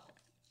now.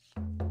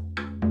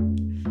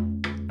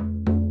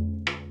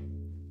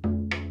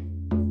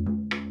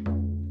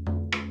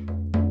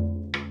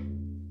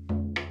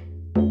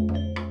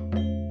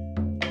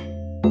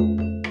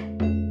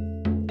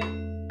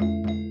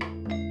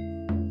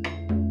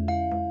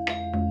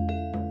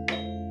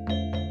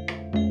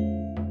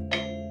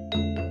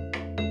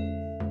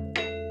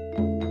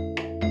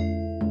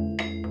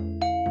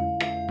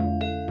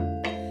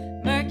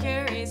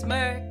 There's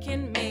murk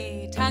in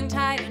me,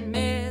 tongue-tied in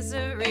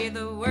misery.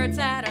 The words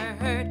that are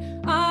heard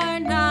are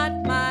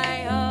not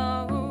my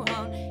own.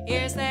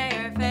 Ears, they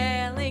are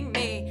failing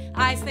me.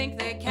 Eyes think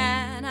they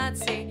cannot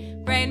see.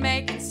 Brain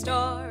making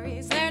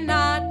stories, they're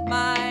not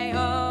my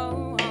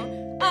own.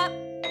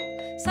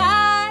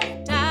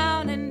 Upside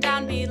down and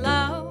down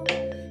below,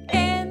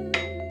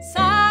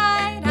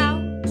 inside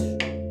out.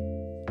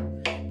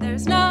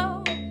 There's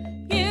no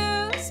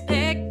use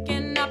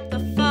picking up the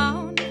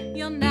phone.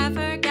 You'll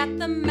never get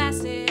the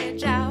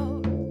message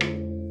out.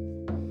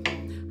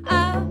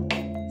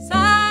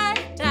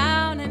 Upside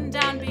down and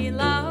down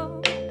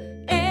below,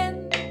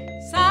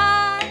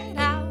 inside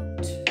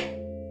out.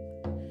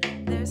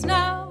 There's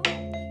no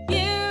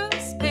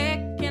use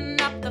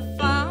picking up the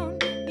phone.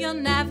 You'll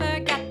never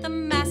get the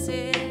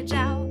message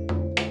out.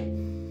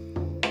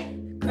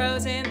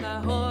 Crows in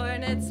the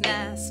hornet's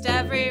nest.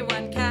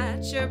 Everyone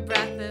catch your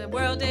breath. The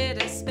world,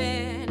 it is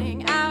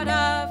spinning out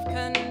of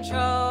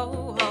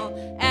control.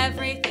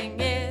 Everything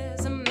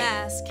is a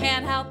mess.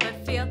 Can't help but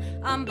feel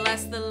I'm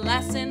blessed. The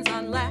lessons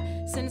on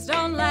lessons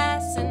don't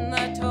lessen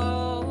the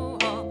toll.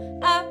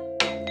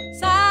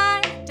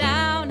 Upside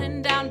down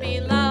and down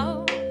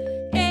below,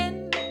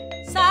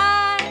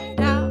 inside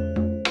out.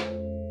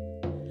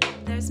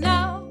 There's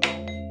no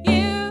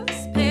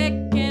use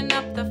picking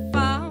up the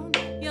phone.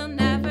 You'll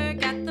never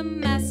get the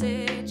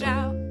message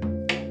out.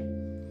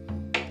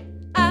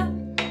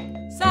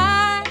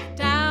 Upside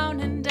down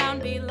and down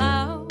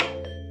below,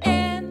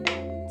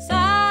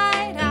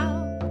 inside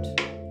out.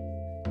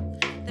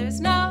 There's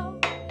no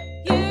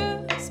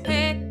use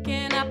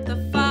picking up the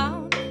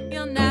phone.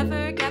 You'll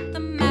never get the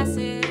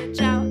message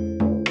out.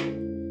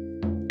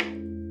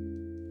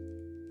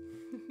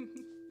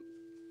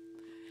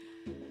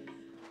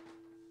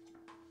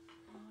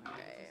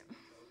 Alright.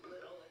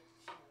 Little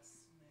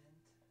adjustment.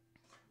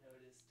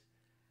 Noticed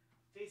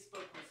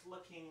Facebook was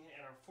looking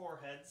at our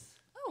foreheads.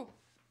 Oh,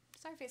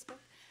 sorry, Facebook.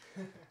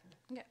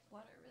 Get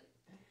water really.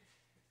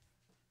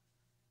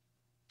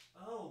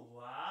 Oh,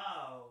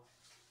 wow.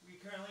 We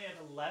currently have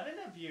 11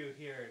 of you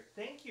here.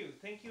 Thank you.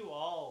 Thank you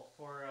all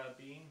for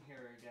being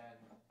here again.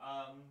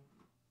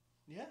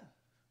 Yeah.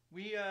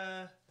 We,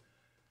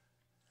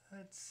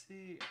 let's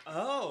see.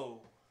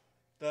 Oh,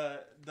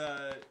 the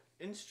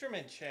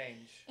instrument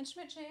change.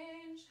 Instrument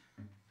change.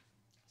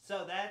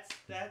 So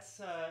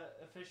that's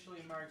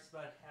officially marks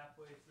about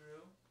halfway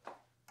through.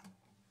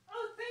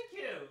 Oh, thank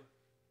you.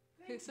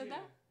 Who said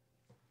that?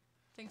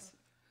 Thanks.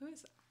 Who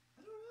is that?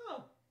 I don't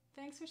know.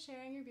 Thanks for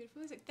sharing your beautiful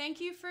music.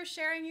 Thank you for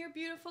sharing your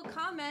beautiful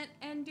comment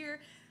and your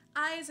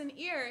eyes and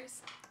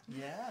ears.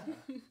 Yeah.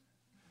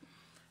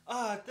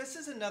 This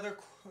is another.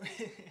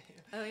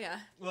 Oh yeah.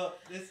 Well,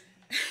 this.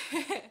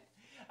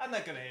 I'm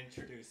not gonna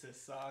introduce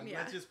this song. Yeah.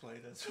 Let's just play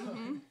this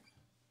one.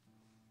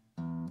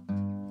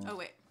 Oh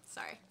wait,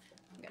 sorry.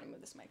 I'm gonna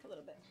move this mic a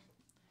little bit.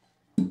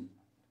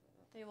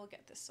 They will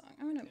get this song.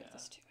 I'm gonna move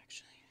this too,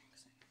 actually.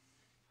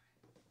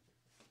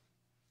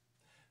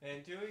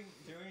 And doing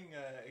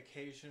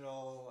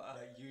occasional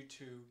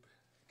YouTube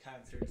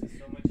concerts is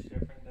so much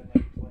different than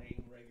like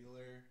playing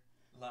regular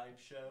live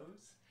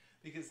shows,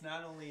 because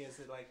not only is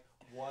it like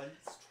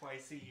once,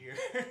 twice a year,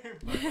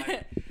 but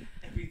like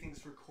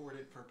everything's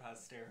recorded for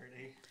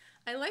posterity.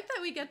 I like that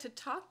we get to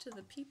talk to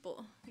the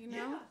people, you know?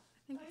 Yeah,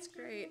 I think it's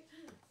great.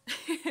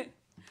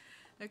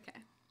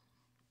 Okay.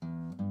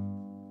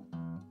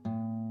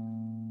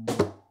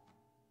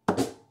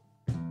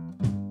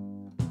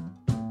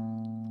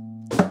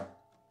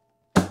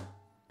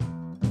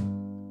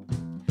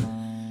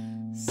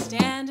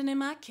 Standing in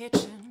my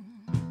kitchen,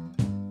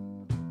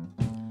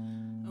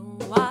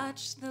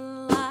 watch the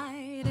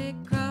light,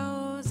 it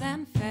grows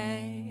and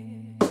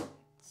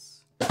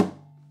fades.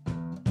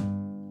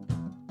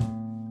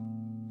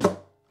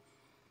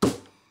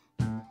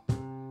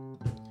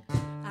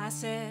 I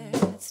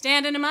said,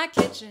 standing in my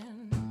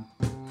kitchen,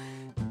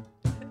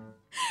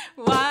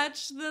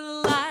 watch the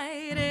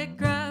light, it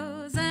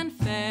grows and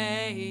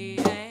fades.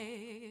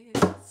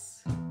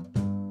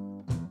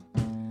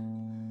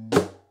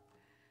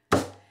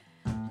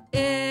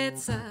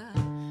 It's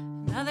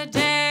another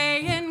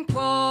day in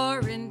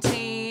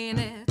quarantine.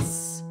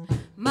 It's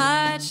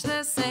much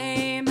the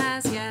same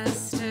as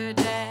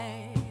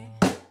yesterday.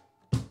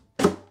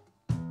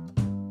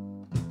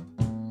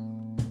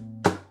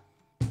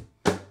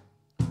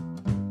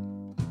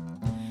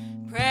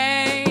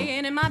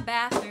 Praying in my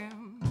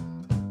bathroom,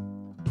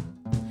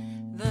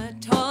 the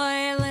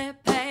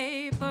toilet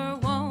paper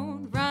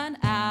won't run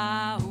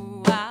out.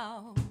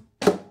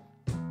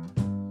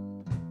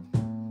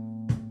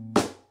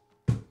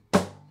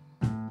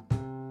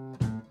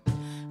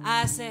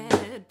 I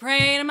said,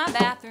 praying in my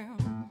bathroom,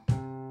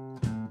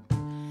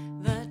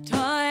 the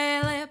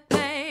toilet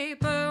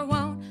paper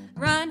won't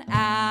run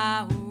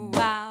out.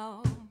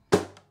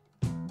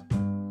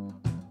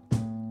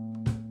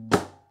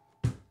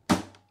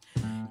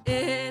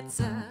 It's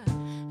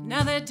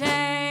another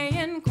day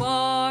in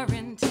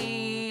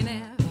quarantine.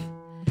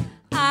 If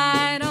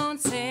I don't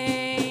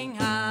sing,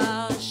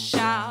 I'll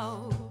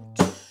shout.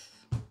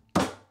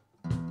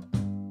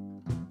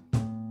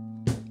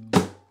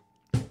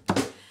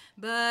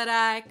 But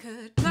I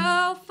could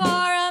go for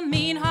a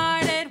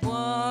mean-hearted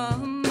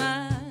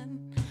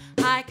woman.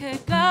 I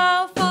could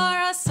go for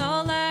a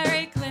solar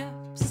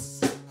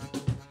eclipse.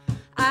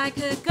 I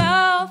could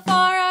go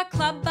for a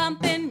club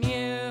bumpin'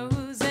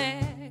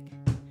 music,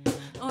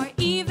 or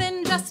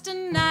even just a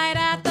night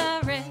at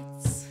the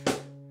Ritz.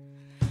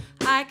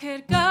 I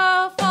could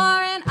go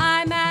for an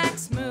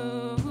IMAX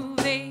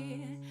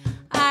movie.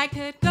 I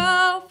could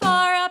go for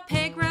a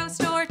pig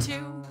roast or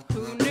two.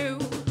 Who knew?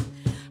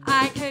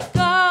 I could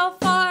go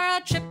for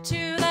a trip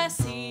to the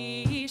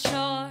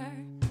seashore,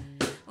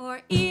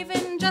 or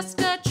even just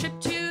a trip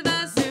to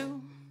the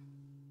zoo.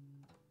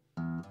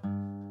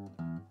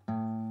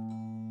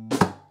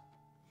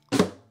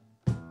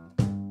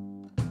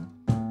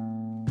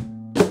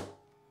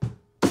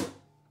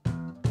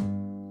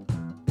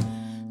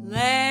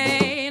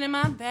 Laying in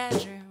my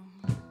bedroom,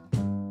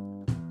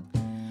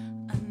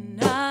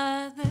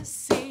 another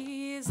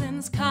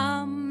season's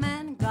come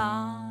and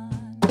gone.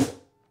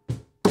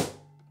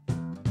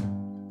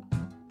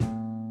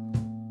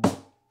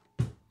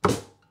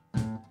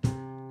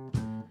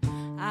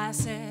 I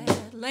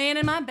said, laying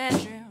in my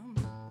bedroom,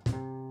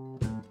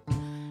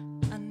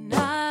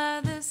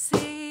 another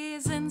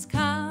season's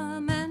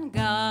come and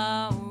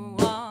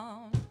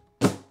gone.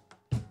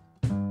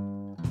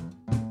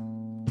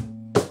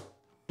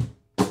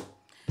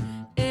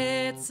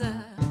 It's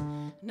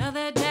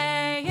another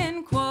day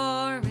in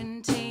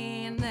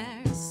quarantine.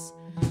 There's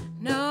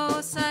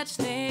no such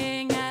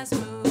thing as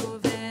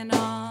moving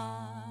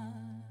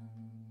on.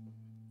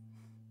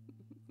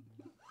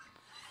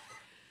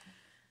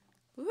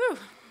 Woo.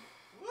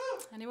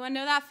 Anyone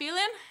know that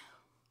feeling?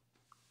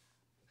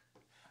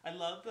 I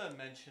love the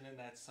mention in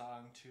that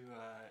song to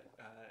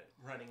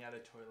running out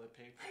of toilet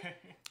paper.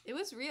 It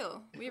was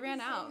real. We ran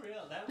so out.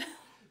 Real. That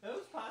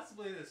was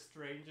possibly the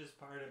strangest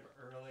part of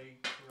early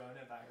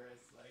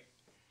coronavirus. Like,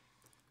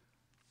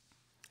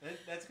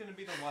 that's going to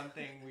be the one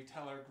thing we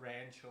tell our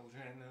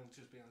grandchildren, and they'll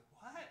just be like,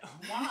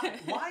 "What?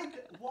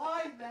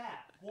 Why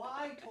that?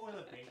 Why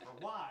toilet paper?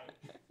 Why?"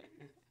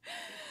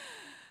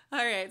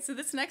 All right, so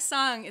this next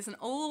song is an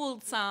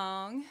old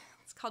song.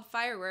 It's called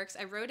Fireworks.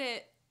 I wrote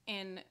it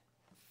in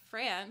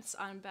France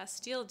on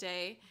Bastille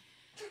Day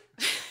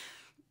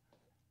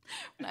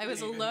when I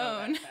was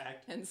alone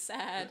and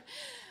sad.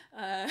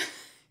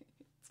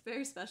 It's a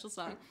very special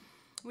song.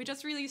 We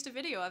just released a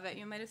video of it.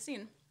 You might have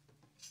seen.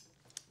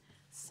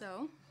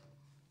 So,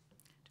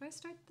 do I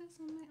start this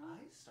on my own?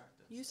 I start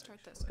this. You start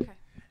actually. this. Okay.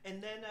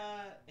 And then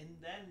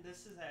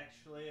this is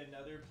actually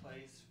another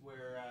place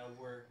where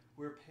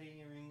we're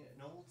pairing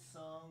an old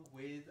song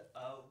with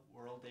a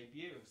world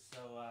debut. So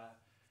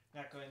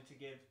not going to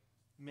give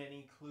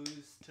many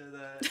clues to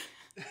the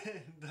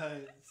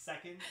the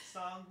second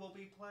song we'll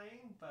be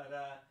playing, but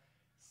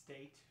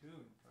stay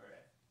tuned for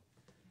it.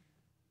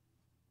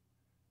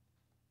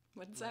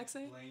 What did Zach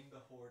say? Blame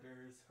the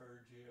hoarders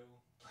heard you.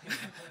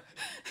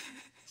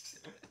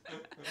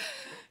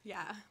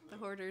 Yeah, the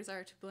hoarders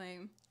are to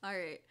blame. All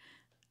right,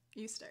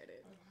 you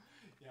started.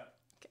 Yeah.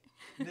 Okay.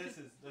 This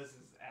is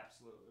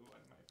absolutely one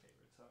of my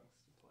favorite songs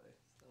to play.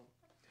 So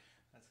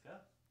let's go.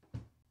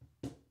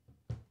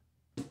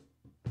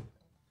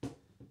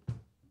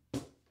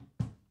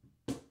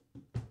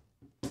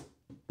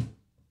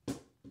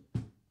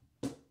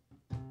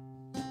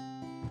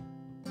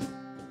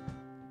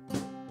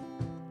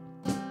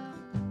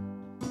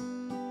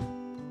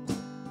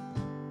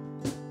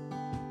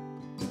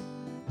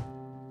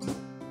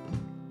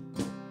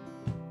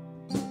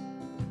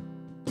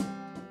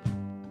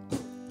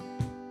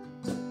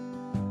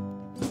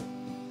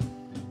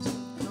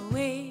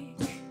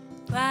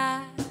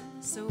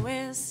 Glass of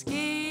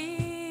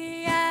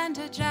whiskey and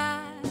a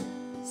dry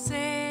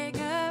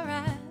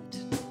cigarette.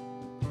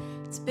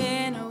 It's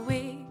been a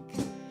week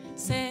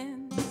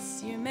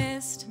since you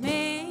missed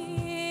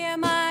me.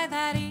 Am I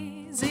that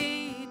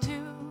easy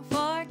to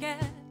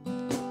forget?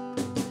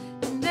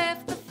 And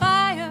if the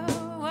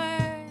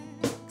fireworks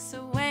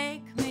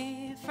awake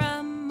me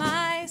from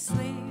my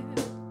sleep,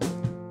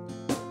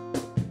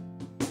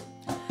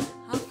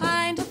 I'll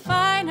find a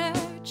finer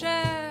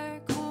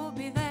jerk who'll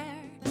be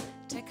there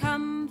to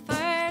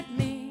comfort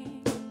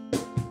me.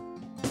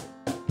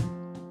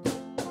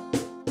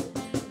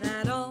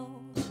 That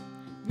old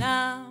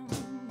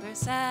number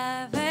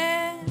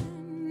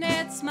 7,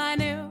 it's my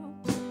new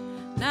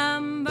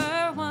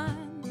number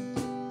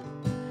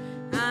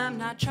 1. I'm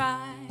not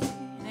trying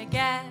to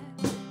get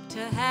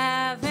to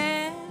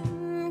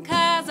heaven,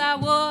 'cause I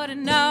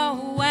wouldn't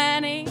know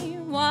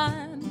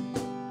anyone.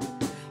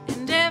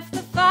 And if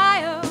the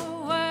fireworks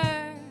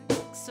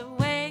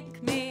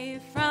awake me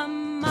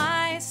from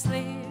my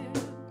sleep,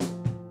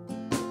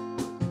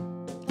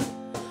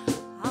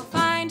 I'll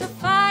find a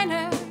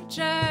finer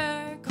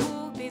jerk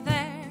who'll be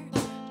there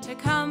to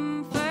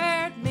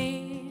comfort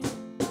me.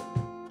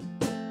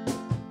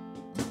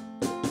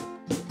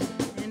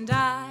 And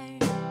I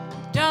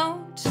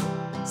don't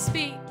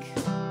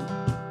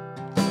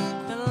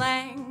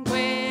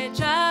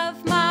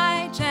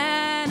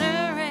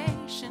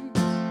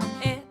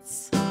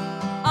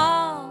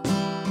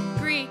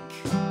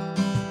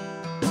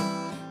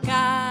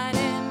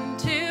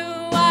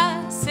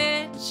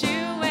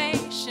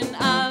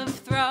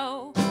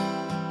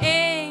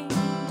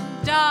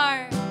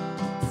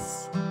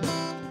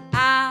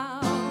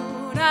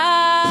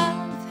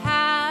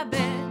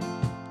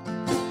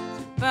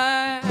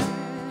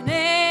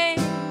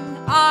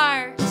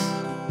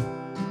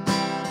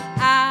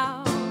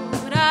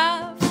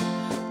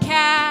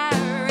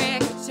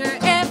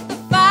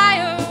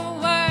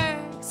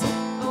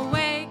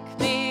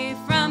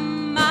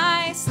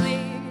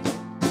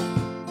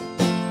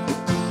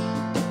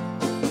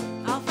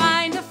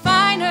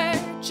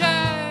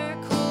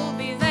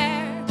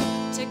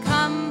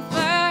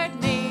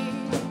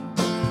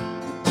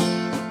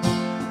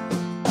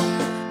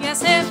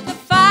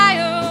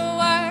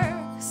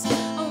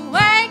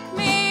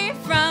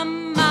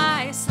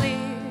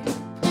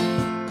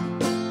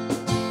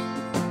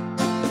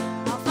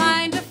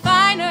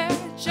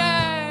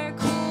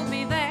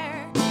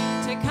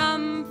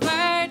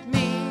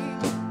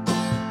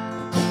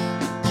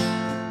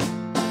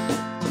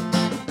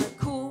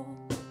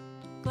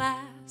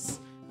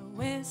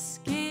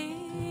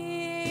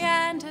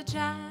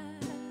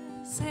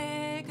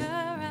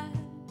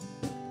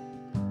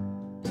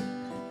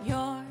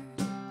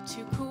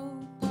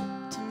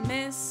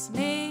miss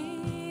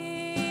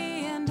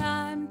me, and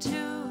I'm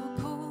too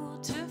cool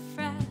to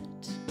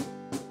fret.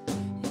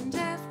 And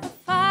if the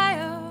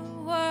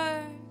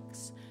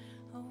fireworks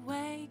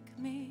awake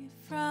me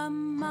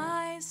from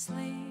my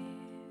sleep,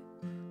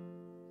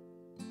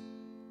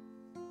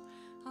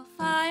 I'll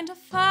find a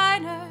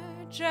finer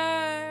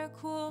jerk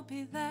who'll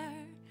be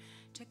there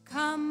to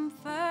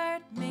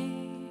comfort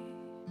me.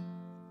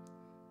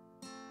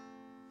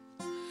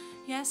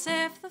 Yes,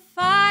 if the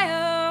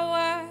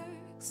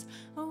fireworks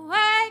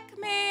awake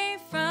me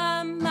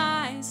from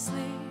my sleep,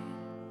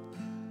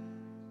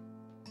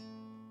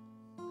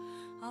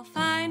 I'll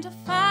find a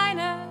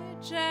finer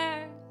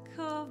jerk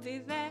who'll be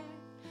there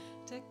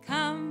to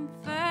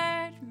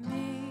comfort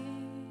me.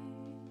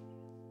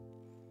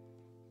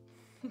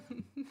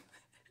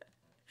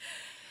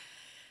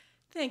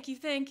 Thank you,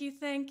 thank you,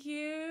 thank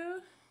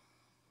you.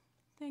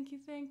 Thank you,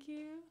 thank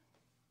you.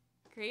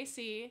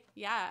 Gracie,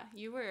 yeah,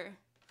 you were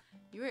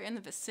in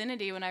the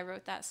vicinity when I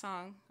wrote that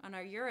song on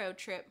our Euro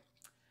trip.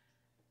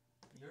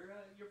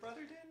 Your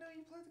brother didn't know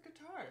you played the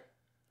guitar.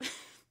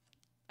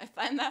 I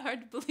find that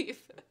hard to believe.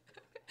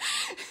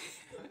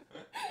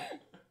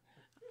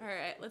 All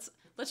right, let's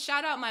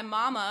shout out my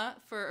mama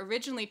for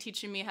originally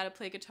teaching me how to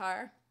play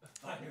guitar.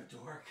 Find a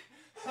dork.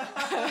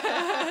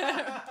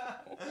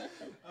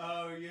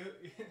 Oh,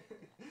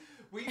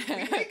 we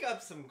make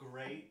up some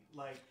great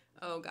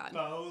oh god,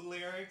 bow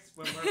lyrics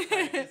when we're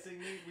practicing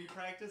these. We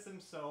practice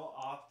them so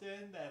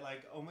often that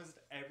almost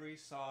every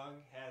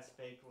song has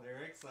fake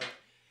lyrics.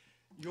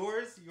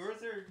 Yours are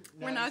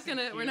nice.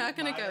 We're not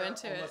gonna go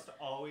into it. Almost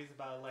always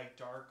about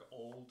dark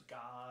old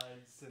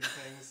gods and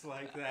things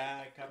like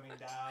that coming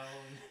down.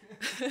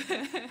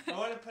 I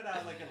want to put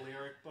out a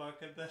lyric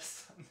book of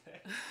this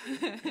someday.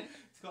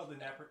 It's called the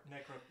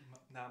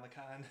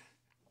Necronomicon.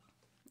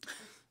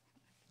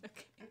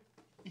 Okay.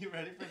 You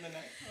ready for the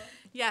next one?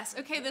 Yes.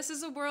 Okay, this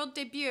is a world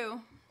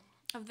debut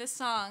of this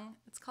song.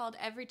 It's called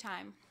Every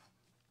Time.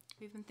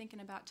 We've been thinking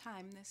about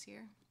time this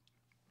year.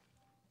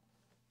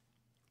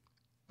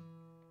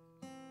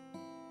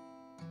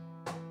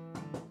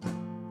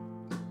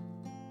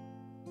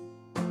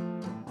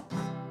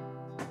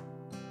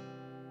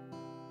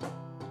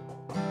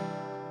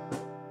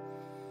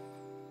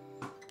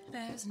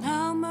 There's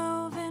no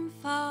moving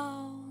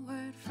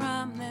forward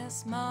from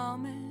this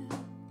moment.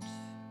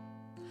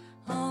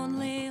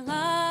 Only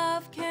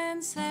love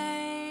can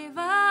save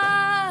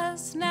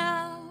us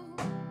now.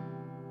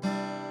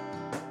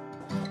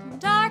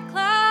 Dark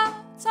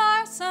clouds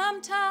are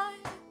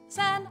sometimes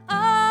an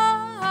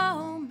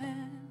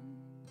omen,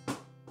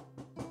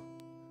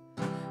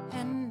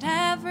 and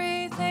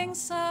everything's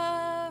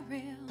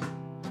surreal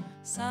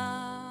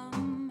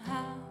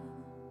somehow.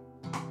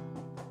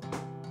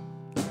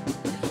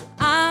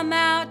 I'm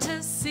out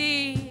to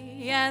sea,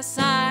 yes,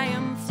 I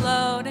am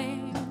floating.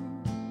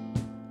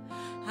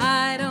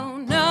 I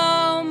don't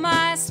know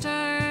my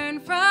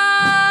stern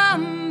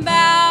from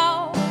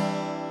bow.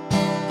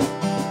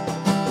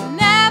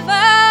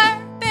 Never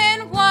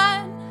been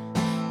one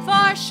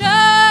for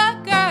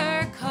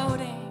sugar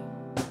coating,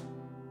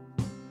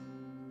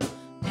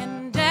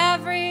 and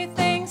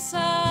everything's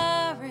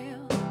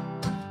surreal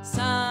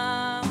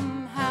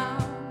somehow.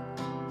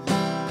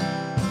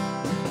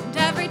 And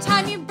every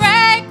time you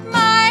break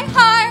my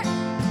heart,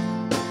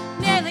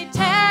 nearly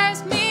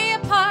tears me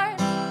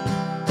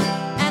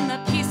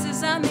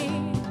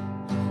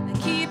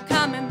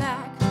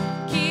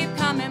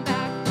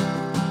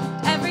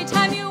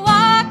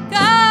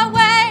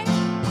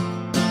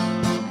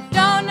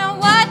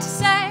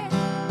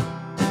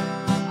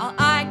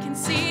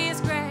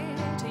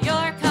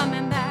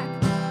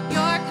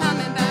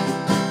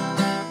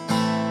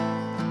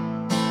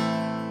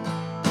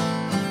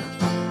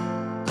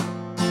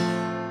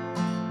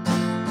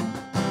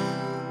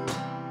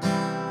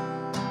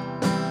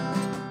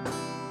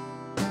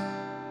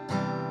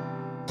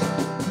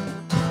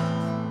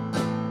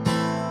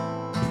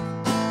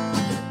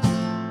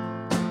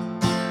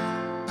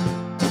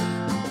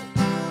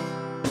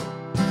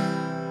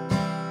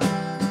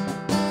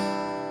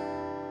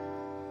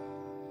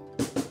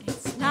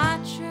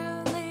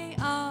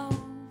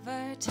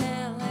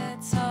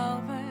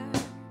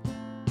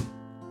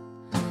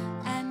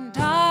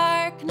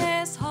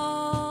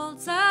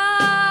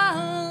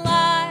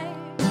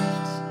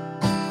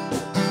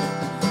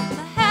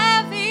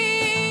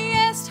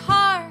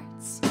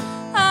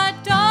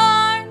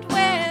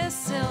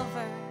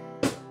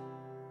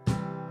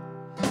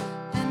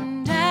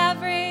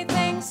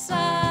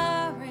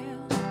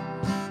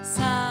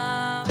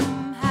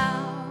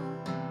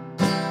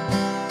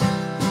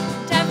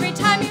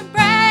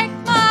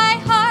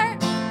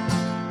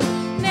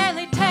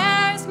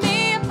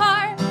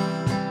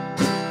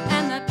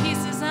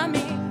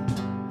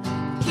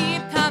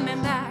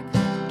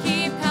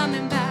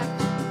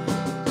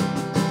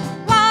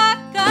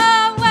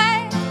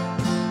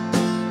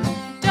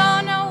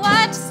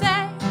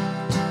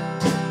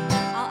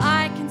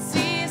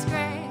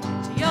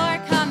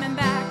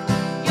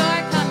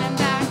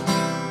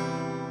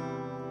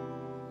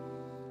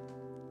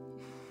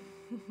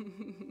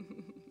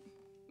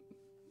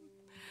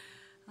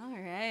All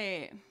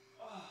right.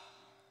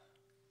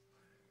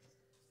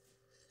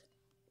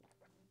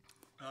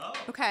 Oh.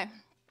 Okay.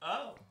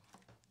 Oh.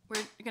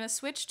 We're going to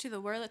switch to the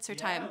Wurlitzer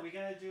time. Yeah, we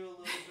got to do a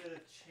little bit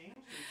of changes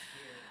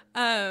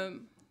here.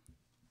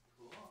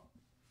 Cool.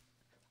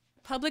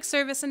 Public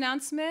service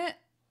announcement.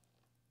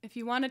 If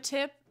you want a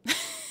tip,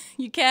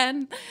 you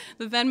can.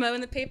 The Venmo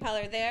and the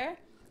PayPal are there.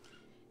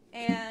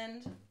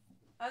 And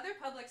other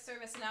public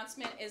service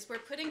announcement is we're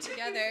putting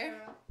together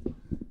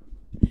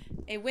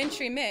a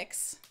wintry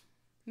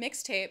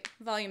mixtape,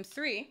 volume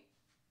 3.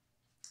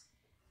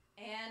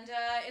 And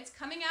it's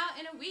coming out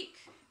in a week.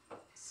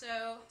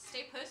 So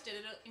stay posted.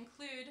 It'll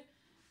include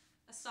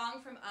a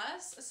song from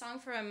us, a song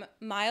from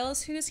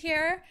Miles, who's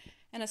here,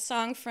 and a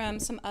song from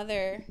some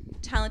other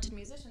talented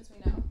musicians we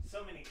know.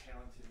 So many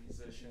talented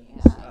musicians.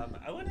 Yeah.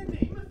 I want to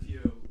name a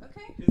few.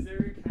 Okay. Because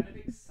they're kind of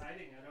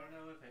exciting. I don't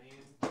know if any of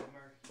them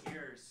are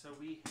here. So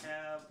we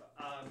have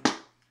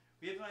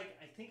like,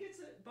 I think it's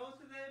both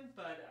of them,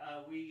 but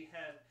we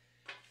have,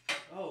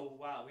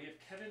 we have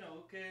Kevin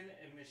Oken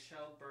and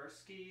Michelle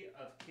Bursky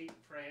of Kate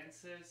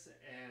Francis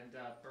and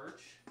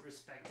Birch,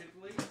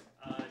 respectively,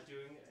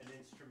 doing an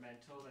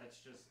instrumental that's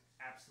just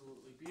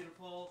absolutely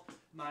beautiful.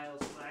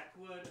 Miles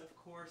Blackwood, of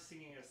course,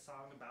 singing a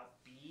song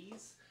about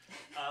bees.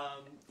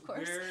 Of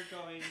course. We're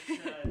going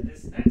to,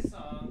 this next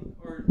song,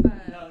 or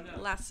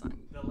Last song.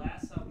 The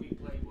last song we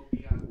play will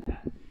be on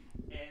that.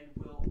 And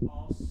we'll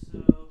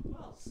also, who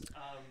else?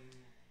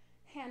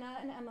 Hannah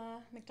and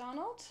Emma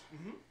McDonald.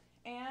 Mm-hmm.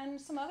 And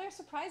some other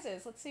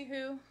surprises. Let's see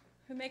who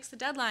makes the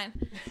deadline.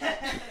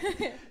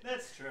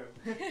 That's true.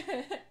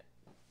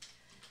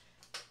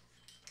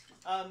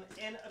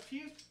 And a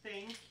few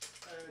things.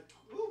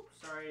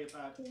 Sorry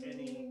about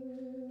any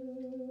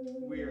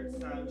weird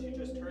sounds you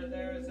just heard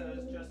there as I was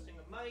adjusting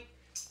a mic.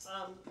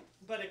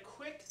 But a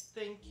quick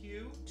thank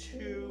you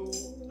to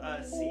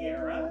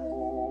Sierra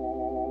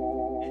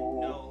and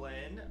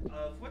Nolan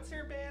of, what's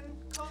their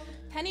band called?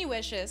 Penny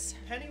Wishes.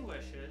 Penny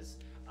Wishes,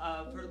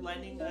 for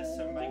lending us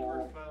some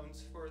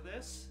microphones for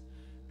this.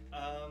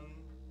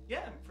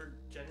 And for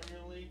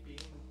generally being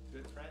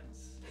good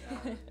friends.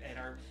 And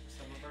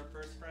some of our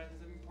first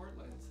friends in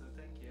Portland, so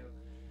thank you.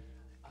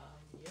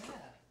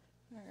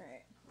 All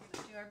right,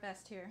 we'll do our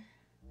best here.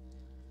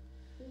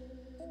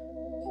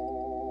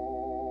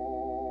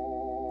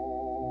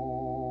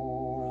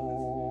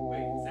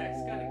 Wait,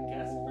 Zach's got a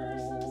guest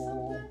verse on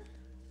something?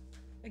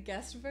 A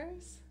guest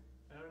verse?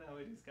 I don't know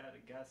what he's got a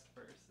guest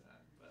verse on,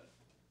 but...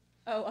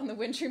 Oh, on the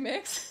wintry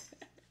mix?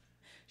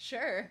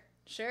 Sure.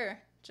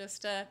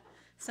 Just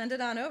send it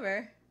on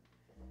over.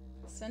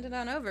 Send it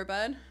on over,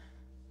 bud.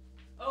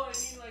 Oh, I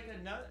mean like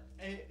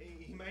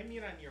he might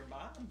mean on your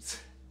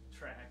mom's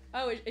track.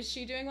 Oh, is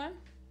she doing one?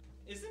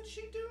 Isn't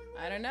she doing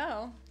one? I don't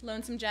know.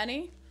 Lonesome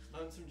Jenny?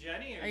 Lonesome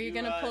Jenny, are you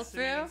gonna pull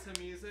through some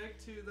music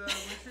to the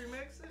wintry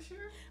mix this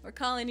year? We're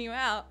calling you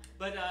out.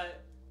 But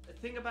the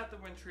thing about the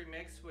wintry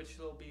mix, which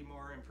there'll be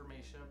more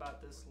information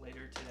about this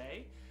later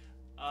today,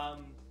 up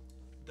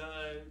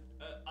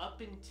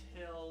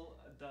until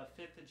the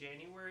 5th of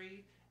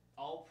January,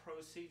 all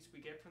proceeds we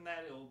get from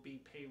that, it will be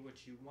pay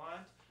what you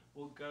want,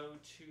 will go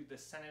to the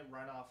Senate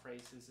runoff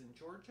races in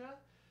Georgia,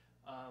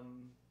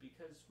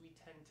 because we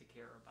tend to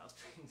care about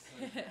things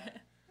like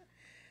that.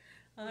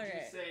 All Would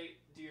right. you say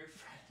dear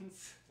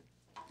friends?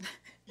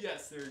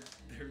 Yes, they're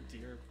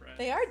dear friends.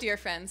 They are dear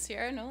friends.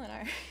 Sierra and Nolan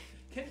are.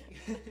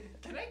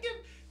 Can I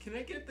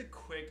give the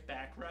quick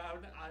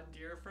background on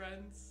dear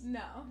friends?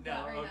 No,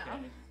 not right okay. now.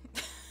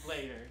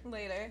 Later.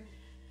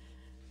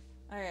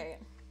 All right.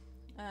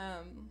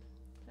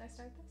 Did I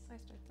start this? I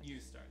start this. You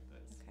start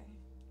this. Okay.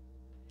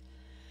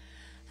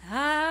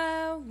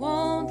 I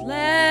won't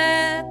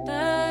let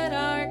the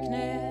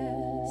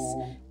darkness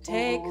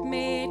take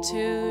me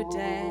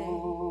today.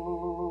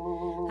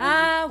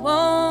 I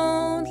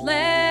won't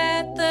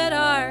let the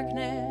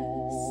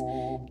darkness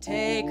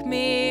take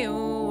me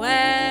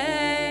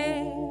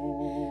away.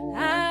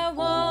 I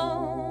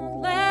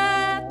won't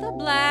let the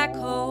black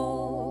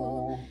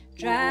hole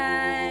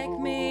drag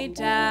me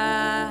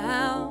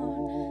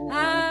down.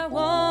 I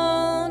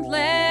won't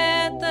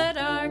let the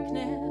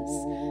darkness,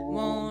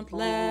 won't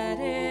let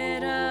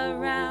it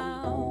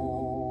around.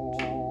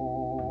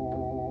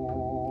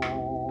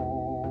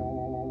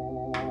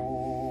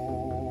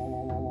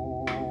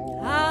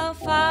 I'll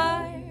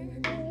fire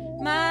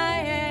my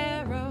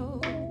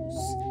arrows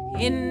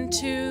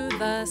into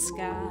the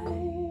sky.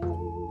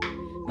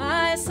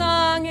 My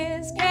song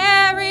is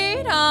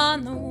carried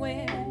on the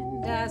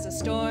wind as a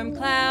storm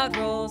cloud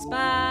rolls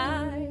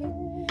by.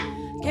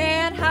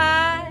 Can't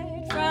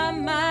hide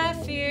from my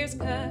fears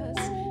 'cause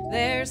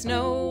there's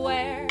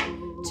nowhere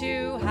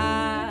to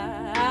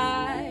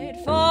hide.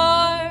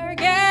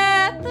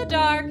 Forget the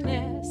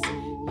darkness,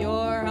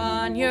 you're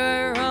on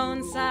your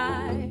own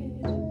side.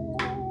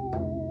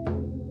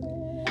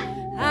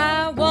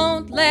 I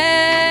won't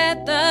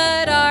let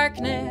the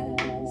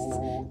darkness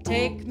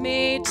take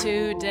me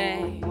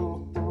today.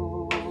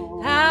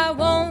 I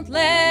won't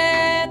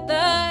let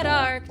the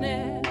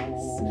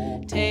darkness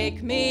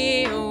take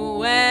me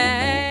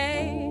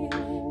away.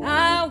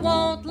 I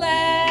won't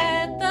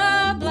let the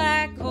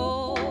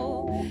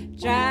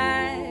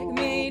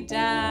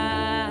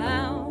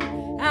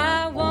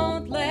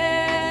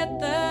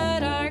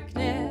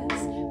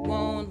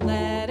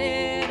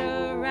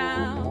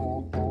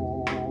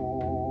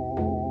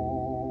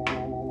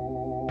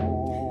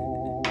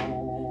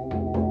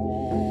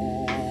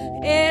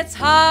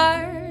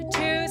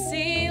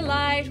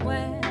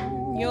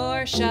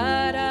are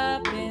shut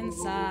up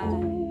inside.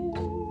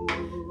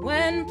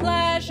 When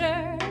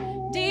pleasure,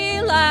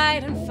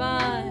 delight, and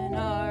fun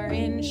are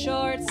in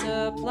short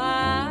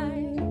supply.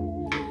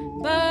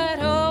 But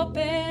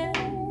open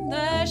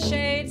the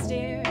shades,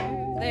 dear,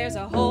 there's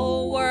a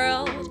whole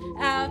world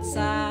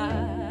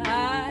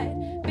outside.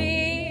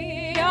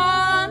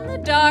 Beyond the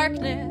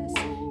darkness,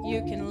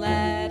 you can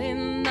let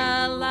in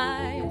the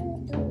light.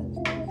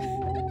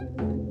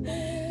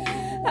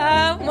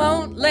 I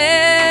won't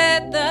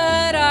let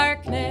the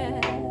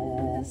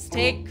darkness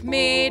take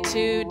me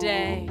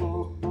today.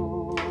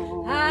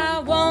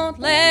 I won't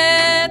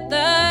let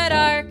the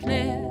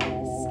darkness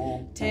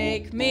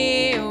take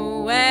me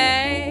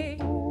away.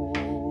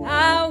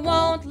 I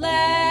won't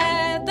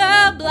let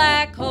the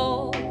black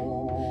hole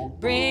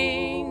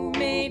bring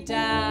me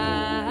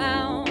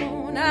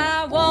down.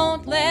 I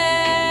won't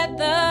let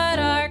the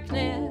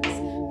darkness,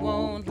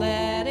 won't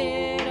let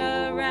it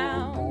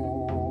around.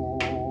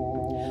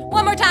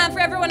 One more time for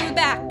everyone in the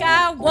back.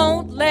 I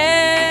won't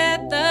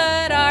let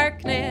the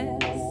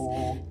darkness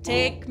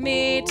take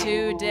me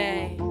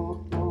today.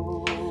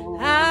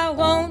 I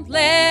won't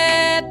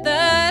let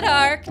the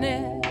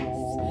darkness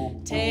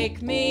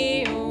take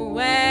me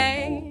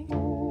away.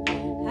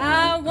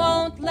 I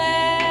won't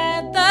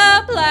let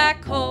the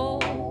black hole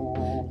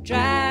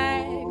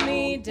drag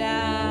me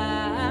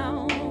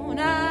down.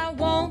 I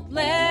won't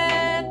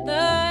let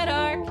the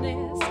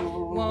darkness,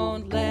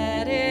 won't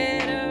let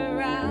it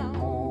around.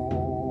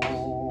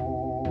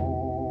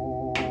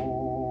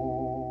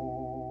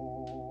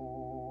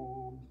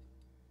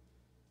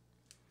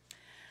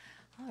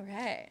 All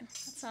right, that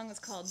song was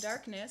called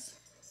Darkness.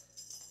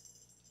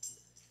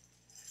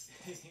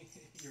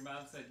 Your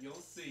mom said you'll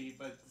see,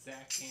 but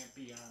Zach can't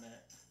be on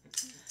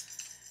it.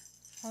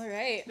 All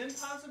right. Then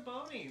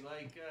Pozzaboni,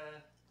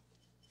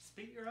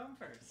 speak your own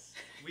verse.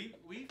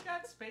 We've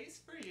got space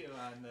for you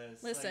on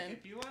this. Listen.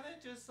 If you want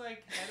to just head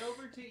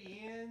over to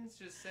Ian's,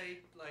 just say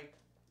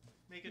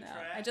make a track.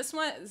 I just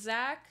want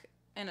Zach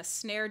and a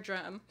snare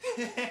drum.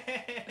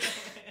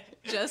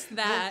 Just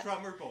that. Little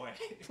drummer boy.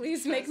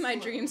 Please make my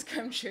dreams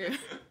come true.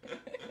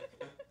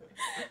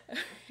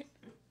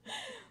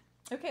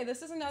 Okay,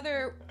 this is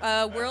another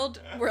world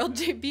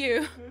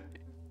debut.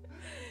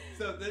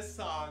 So this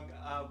song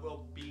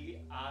will be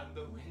on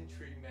the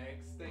wintry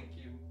mix. Thank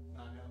you,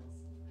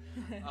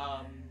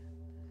 Miles.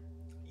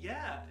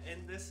 Yeah,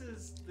 and this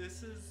is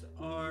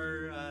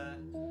our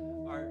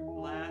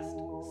last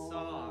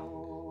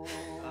song.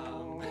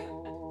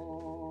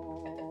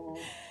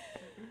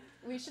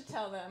 We should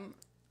tell them.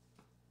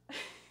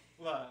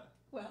 What?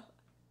 Well,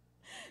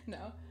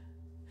 no.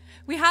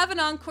 We have an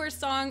encore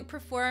song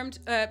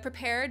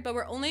prepared, but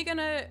we're only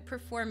gonna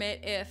perform it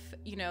if,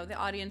 the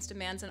audience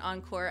demands an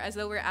encore, as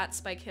though we're at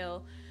Spike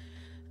Hill.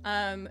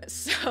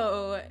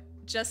 So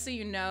just so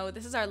you know,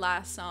 this is our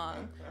last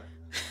song.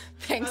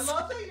 Thanks. I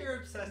love that you're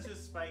obsessed with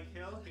Spike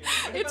Hill here.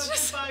 What It's about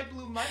just- Goodbye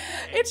Blue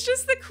Monday? It's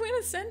just the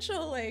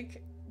quintessential,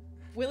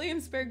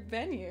 Williamsburg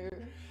venue.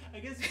 I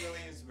guess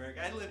Williamsburg.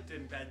 I lived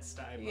in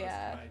Bed-Stuy most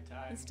Yeah, of my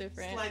time. it's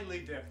different. Slightly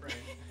different.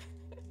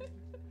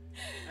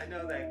 I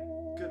know that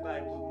Goodbye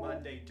Blue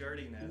Monday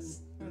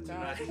dirtiness. Oh, That's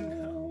God. what I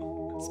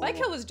know. Spike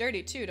Hill was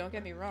dirty too, don't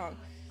get me wrong.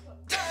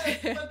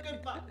 But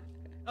goodbye.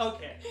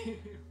 Okay.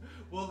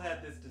 We'll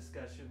have this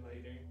discussion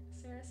later.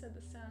 Sarah said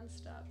the sound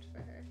stopped for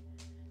her.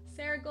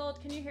 Sarah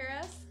Gold, can you hear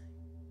us?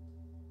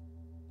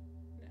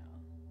 No.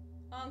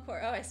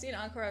 Encore. Oh, I see an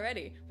encore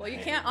already. Well, you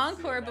I can't haven't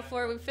seen encore an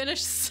before we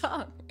finish the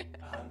song.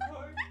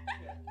 Encore?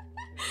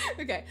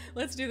 Yeah. Okay,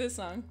 let's do this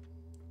song.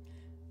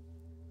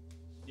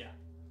 Yeah.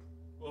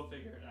 We'll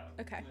figure it out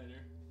Okay.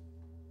 later.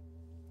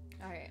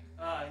 All right.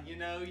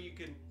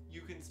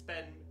 You can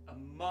spend a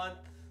month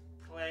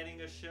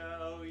planning a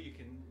show. You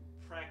can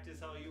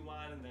practice all you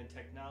want, and then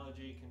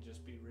technology can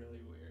just be really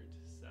weird.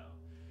 So,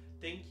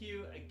 thank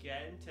you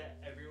again to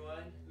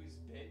everyone who's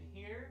been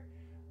here.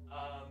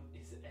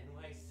 Is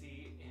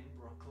NYC in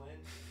Brooklyn?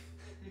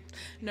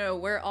 No,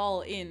 we're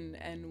all in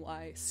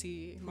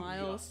NYC,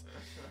 Miles.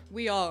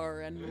 We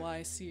are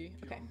NYC.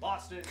 You're Okay. in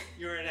Boston,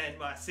 you're in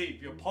NYC.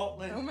 You're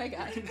Portland. Oh my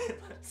God. you're in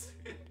NYC.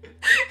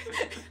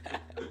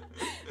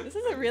 This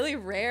is a really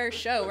rare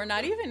show. We're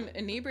not even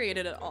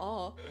inebriated at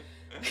all.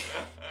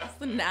 It's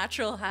the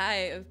natural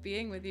high of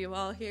being with you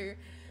all here.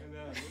 I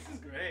know, this is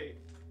great.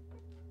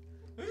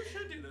 We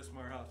should do this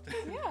more often.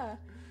 Yeah.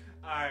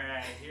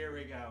 Alright, here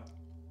we go.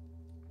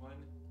 1,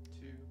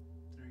 2,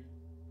 3,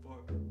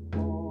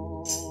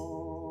 4.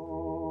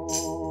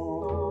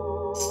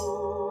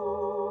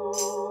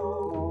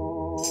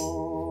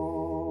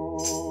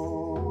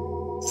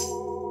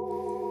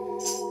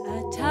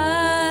 A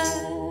touch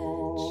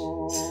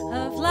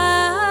of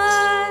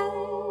light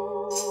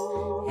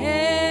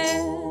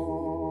in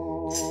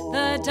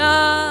the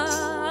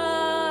dark.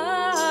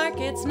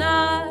 It's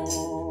not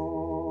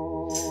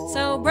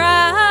so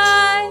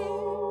bright.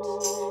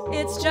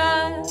 It's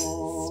just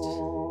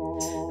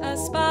a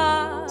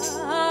spark.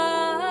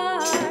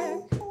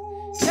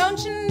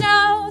 Don't you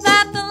know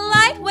that the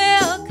light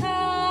will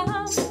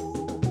come?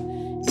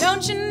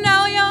 Don't you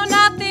know you're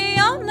not the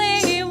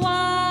only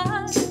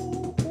one?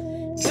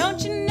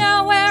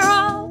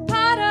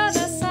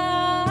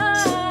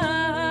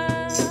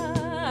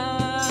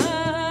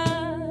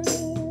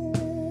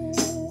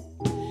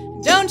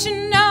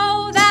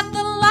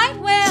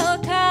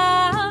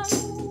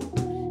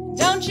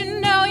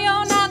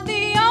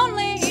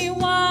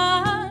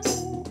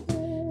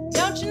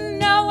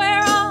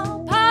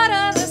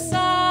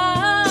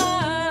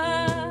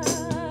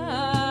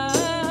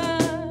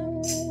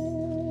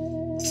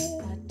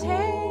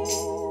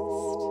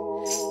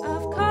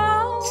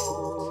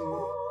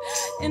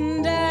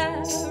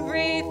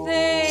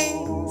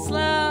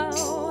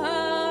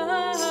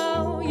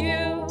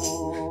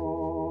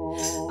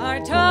 are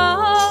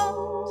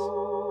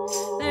told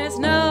there's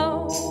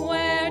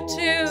nowhere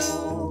to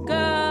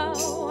go.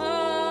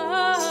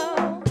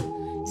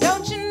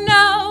 Don't you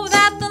know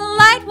that the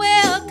light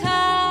will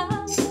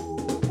come?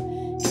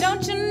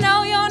 Don't you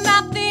know you're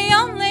not the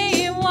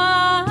only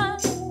one?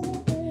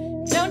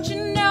 Don't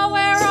you know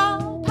we're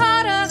all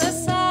part of the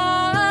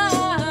sun?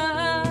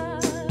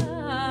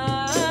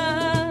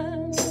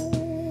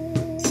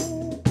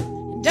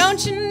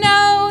 Don't you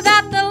know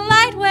that the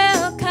light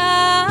will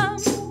come?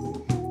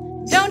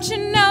 Don't you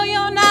know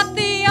you're not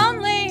the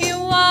only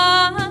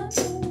one?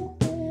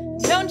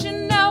 Don't you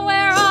know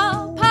we're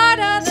all part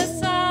of the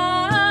sun?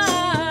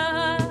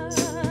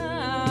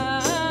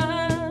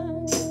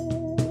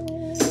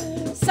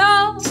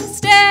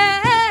 Solstice,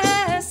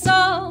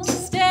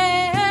 solstice,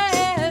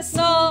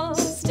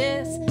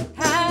 solstice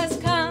has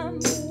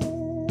come.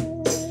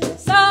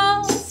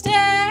 Solstice,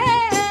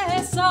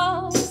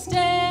 solstice,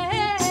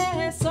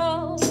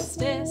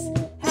 solstice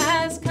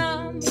has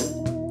come.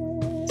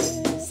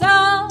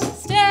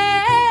 Solstice,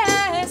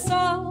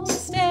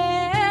 solstice,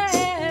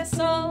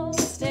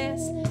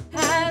 solstice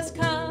has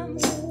come.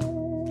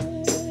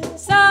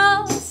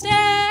 Solstice,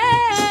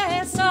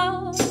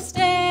 solstice,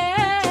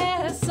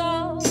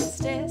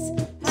 solstice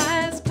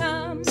has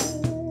come.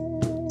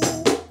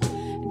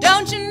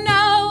 Don't you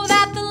know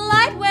that the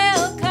light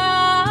will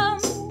come?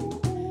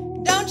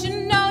 Don't you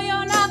know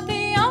you're not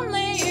the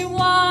only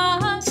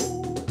one?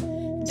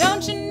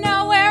 Don't you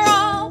know we're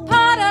all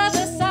part of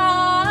the sun?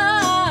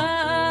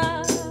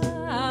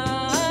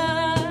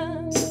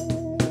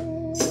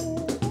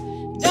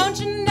 Don't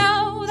you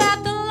know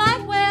that the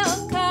light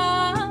will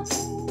come?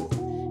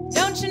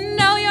 Don't you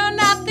know you're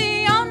not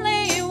the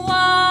only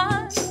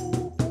one?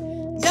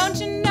 Don't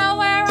you know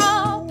we're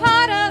all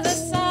part of the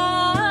sun?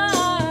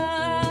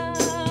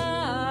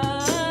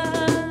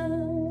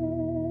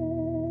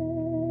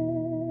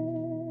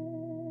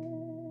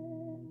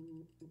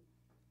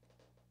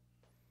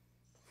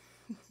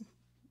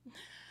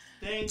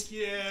 Thank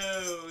you.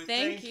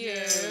 Thank you.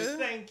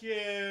 Thank you.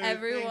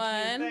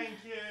 Everyone,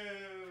 Thank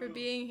you. for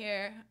being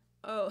here.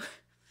 Oh,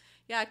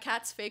 yeah,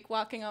 Kat's fake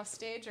walking off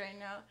stage right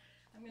now.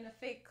 I'm gonna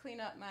fake clean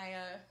up my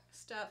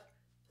stuff.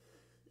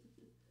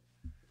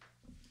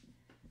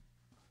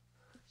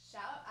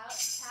 Shout out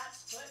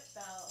Kat's foot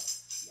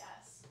bells.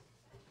 Yes.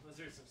 Those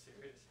are some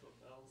serious foot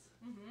bells.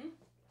 Mm-hmm.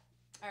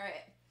 All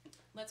right.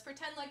 Let's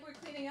pretend like we're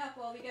cleaning up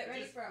while we get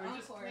ready for our We're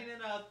just encore.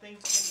 cleaning up. Thank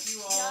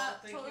you all. Yeah,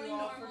 Thank totally you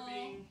all normal. for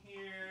being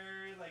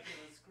here. Like, it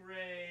was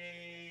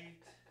great.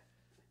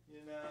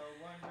 You know,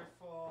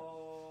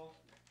 wonderful.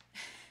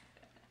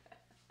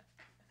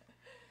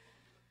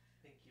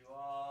 Thank you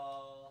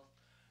all.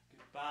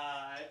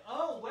 Goodbye.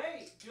 Oh,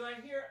 wait. Do I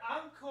hear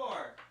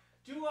encore?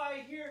 Do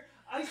I hear?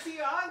 I see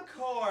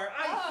encore.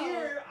 I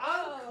hear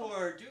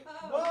encore.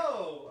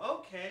 Whoa.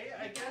 Okay.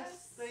 I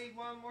guess they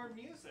want more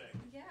music.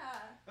 Yeah.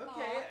 Okay.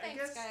 Aw, I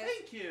thanks, guess. guys.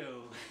 Thank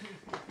you.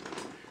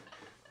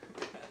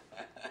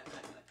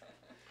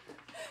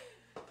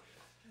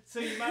 So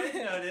you might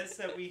have noticed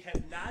that we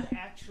have not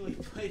actually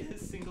played a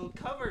single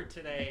cover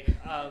today,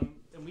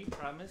 and we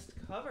promised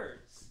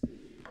covers.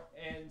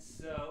 And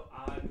so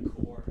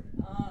encore.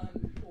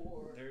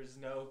 Encore. There's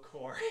no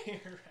core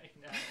here right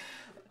now.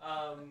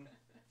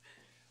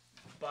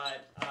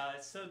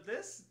 So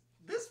this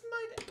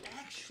might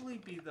actually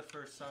be the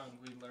first song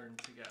we learned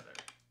together.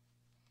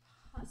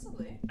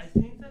 Possibly. I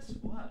think this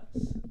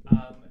was.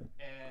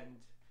 And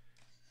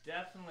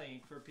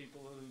definitely for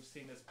people who've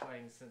seen us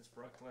playing since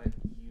Brooklyn,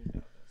 you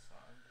know this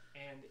song.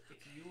 And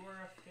if you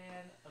are a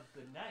fan of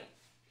The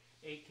Knife,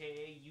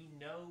 aka you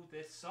know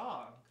this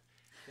song,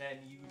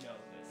 then you know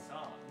this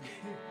song.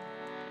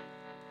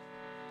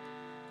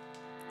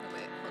 Oh,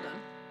 wait, hold on.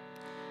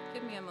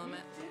 Give me a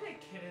moment. You did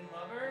it, Kitten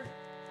Lover.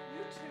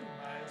 You too,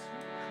 Miles.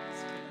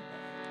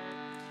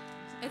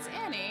 It's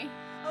Annie.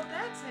 Oh,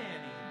 that's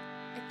Annie.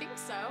 I think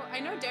so. I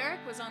know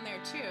Derek was on there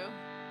too.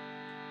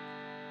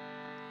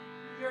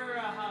 You're a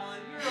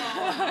holiday. You're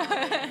all a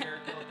holiday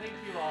miracle. Thank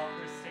you all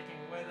for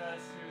sticking with us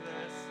through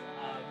this.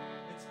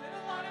 It's been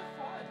a lot of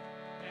fun,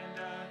 and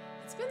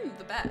It's been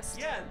the best.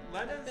 yeah,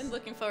 I've been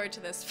looking forward to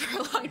this for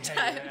a long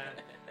time.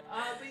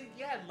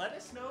 Let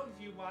us know if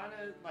you want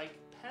to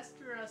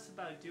pester us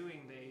about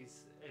doing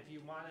these. If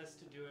you want us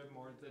to do it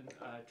more than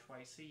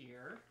twice a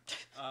year.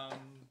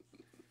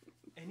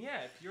 And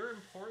yeah, if you're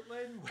in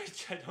Portland,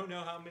 which I don't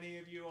know how many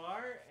of you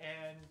are,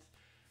 and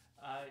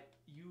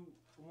you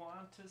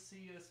want to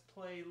see us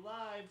play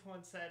live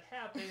once that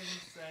happens,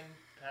 then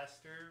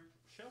pester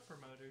show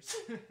promoters.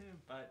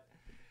 But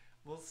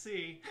we'll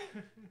see.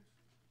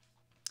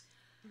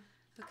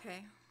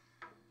 Okay.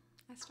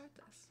 I start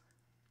this.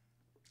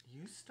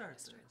 You start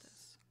this.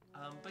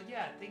 But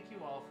yeah, thank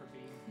you all for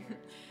being here.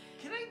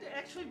 Can I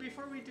actually,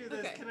 before we do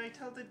this, can I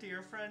tell the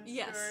dear friend story?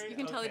 Yes, you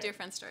can tell the dear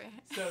friend story.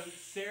 So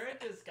Sarah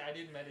does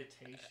guided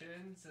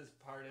meditations as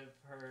part of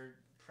her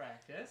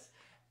practice.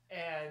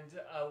 And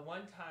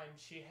one time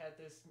she had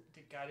this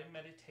guided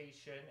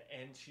meditation,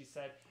 and she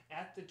said,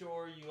 at the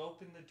door, you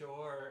open the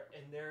door,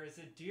 and there is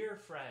a dear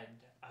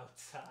friend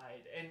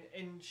outside.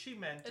 And she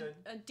meant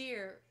a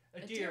deer A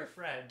dear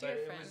friend, but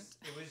it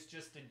was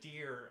just a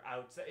deer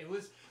outside.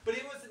 But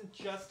it wasn't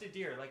just a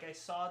deer. Like I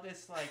saw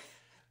this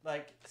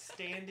like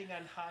standing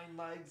on hind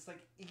legs,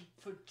 like 8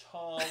 foot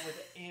tall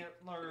with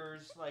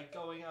antlers, like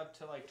going up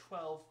to like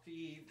 12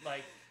 feet,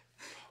 like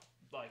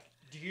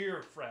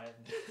dear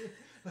friend,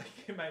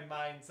 like in my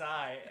mind's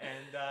eye.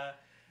 And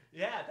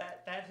yeah,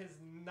 that has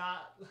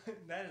not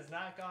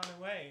gone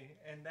away,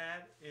 and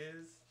that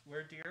is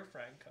where dear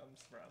friend comes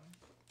from.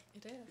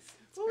 It is.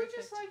 Well, we're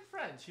just like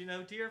friends, you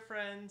know, dear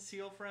friends,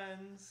 seal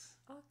friends,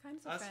 all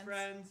kinds of us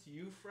friends,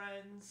 you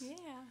friends.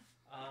 Yeah.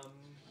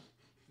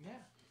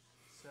 Yeah.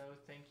 So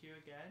thank you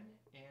again,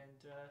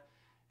 and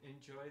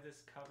enjoy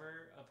this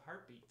cover of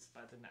Heartbeats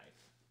by The Knife.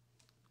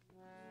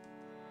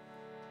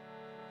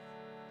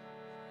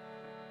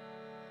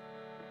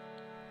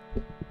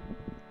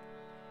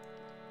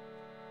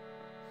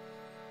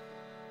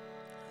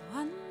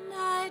 One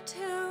night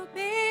to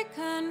be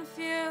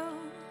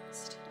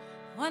confused,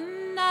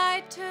 one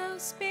night to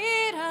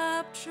speed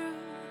up truth.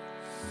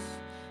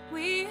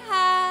 We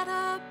had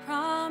a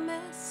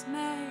promise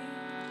made,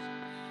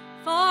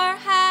 4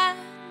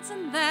 hands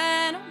and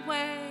then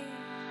away,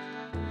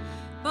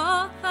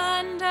 both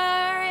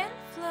under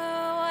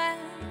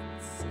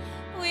influence.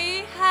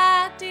 We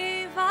had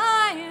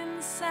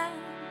divine sense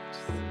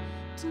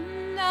to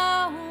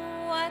know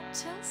what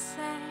to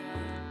say.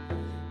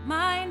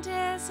 Mind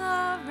is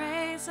a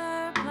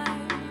razor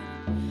blade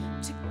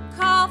to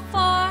call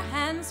for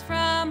hands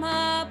from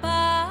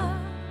above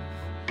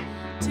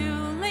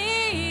to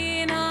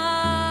lean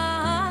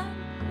on.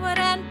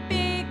 Wouldn't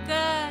be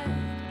good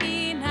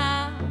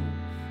enough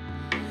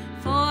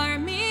for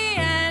me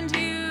and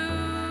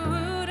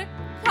you to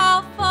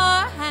call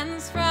for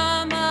hands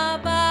from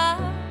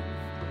above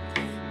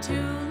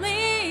to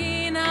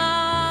lean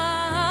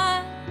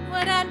on.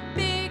 Wouldn't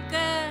be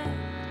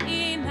good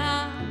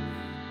enough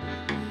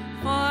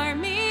for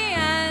me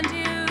and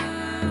you.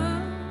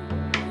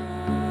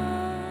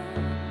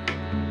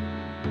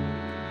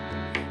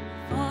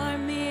 For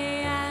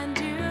me and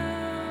you.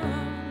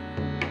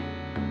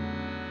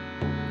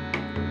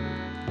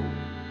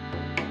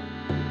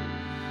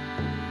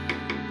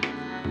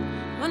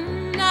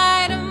 One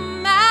night a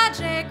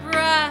magic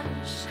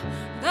rush,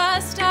 the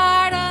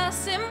start a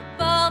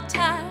simple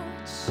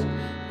touch.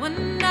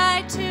 One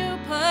night to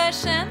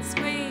push and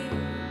squeeze,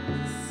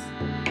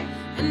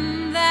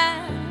 and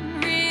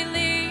then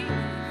relief.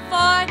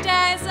 4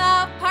 days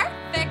of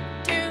perfect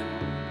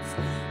tunes,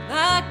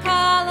 the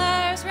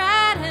colors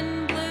red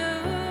and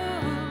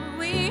blue.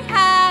 We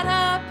had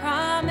a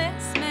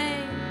promise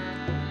made.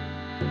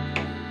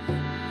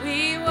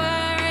 We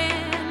were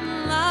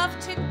in love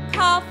to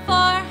call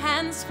for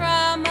hands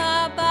from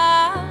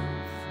above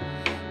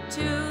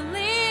to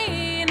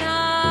lean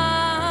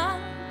on.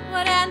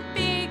 Wouldn't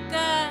be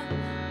good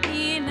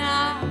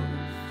enough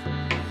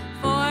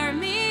for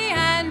me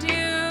and you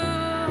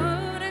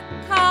to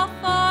call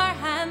for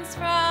hands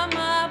from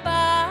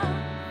above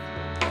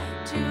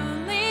to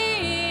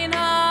lean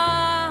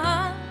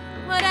on.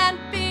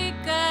 Wouldn't be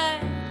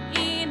good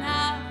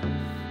enough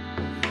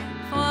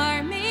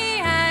for me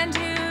and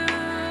you.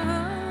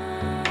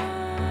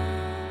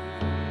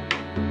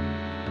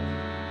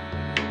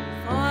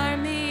 For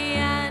me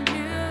and you.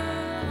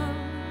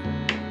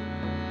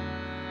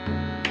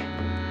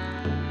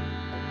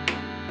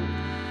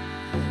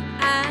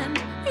 And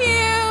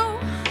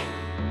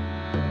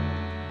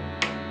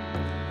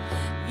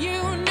you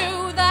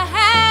knew the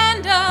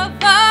hand of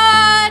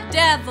the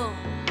devil,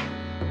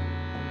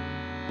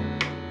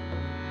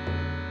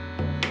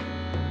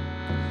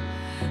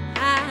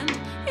 and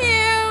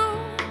you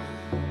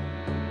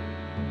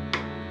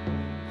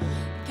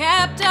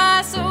kept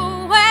us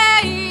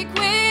awake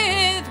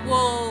with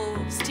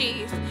wolves'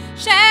 teeth,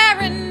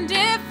 sharing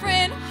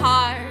different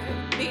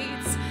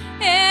heartbeats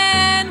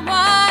in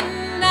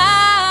one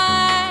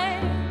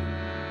night.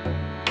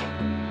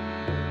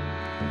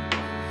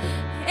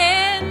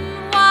 In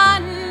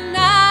one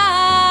night.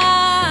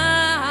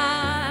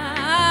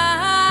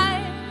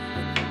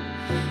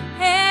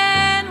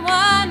 In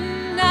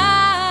one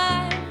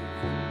night.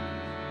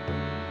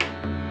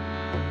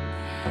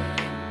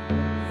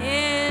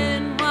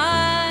 In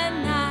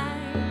one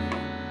night.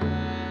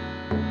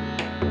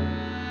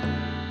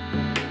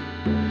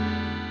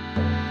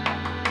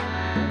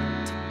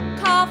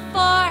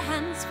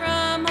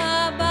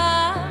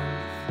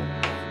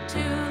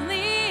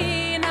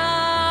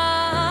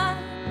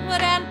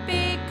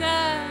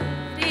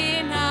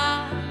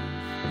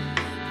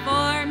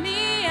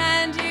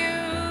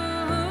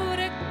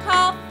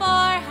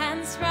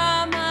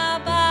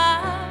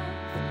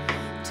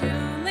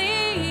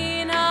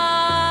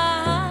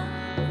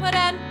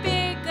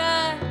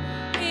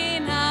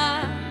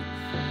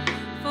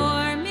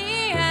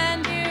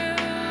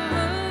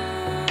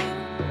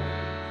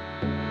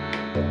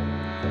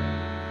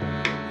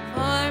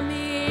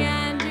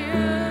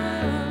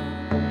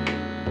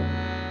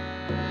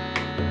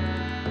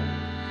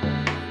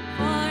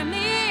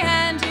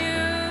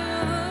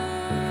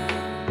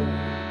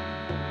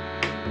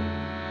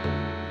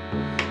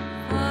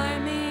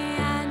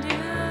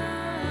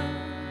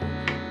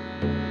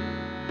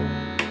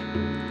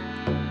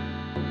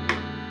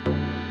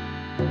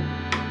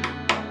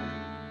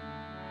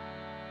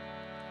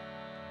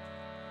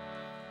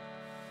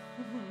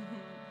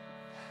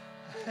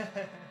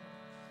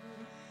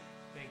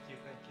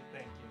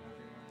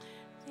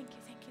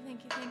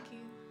 Thank you, thank you.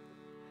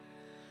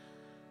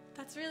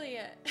 That's really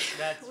it.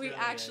 That's we really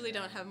actually it,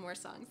 don't have more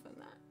songs than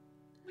that.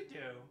 We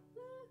do.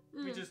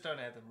 We just don't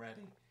have them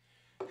ready.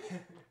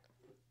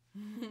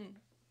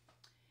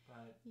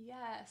 But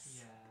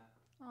yes.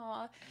 yeah.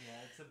 Aw.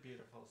 Yeah, it's a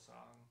beautiful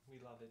song. We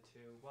love it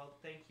too. Well,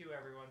 thank you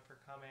everyone for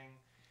coming.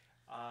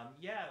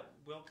 Yeah,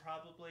 we'll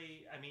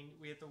probably,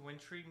 we have the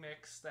wintry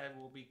mix that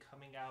will be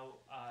coming out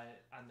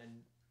on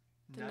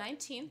The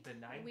 19th. The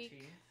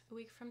 19th. A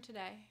week from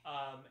today.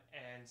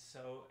 And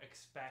so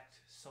expect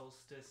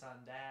Solstice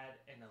on that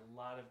and a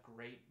lot of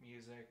great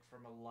music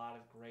from a lot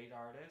of great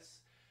artists.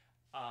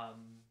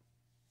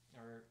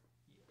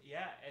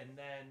 And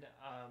then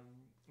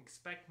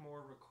expect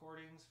more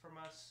recordings from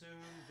us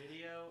soon,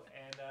 video,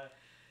 and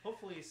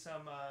hopefully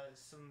some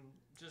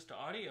just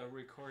audio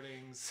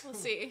recordings. We'll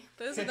see.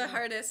 Those are the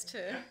hardest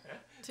to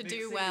do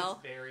Mixing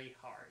well. is very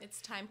hard.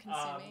 It's time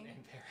consuming.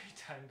 And very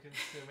time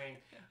consuming.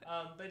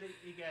 But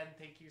again,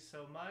 thank you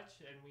so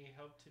much, and we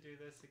hope to do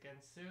this again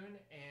soon.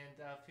 And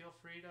feel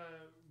free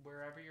to,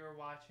 wherever you're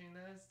watching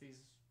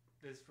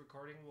this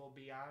recording will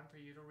be on for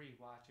you to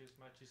rewatch as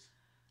much as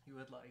you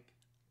would like.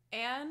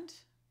 And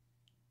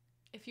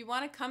if you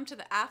want to come to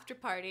the after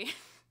party,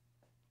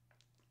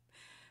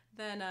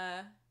 then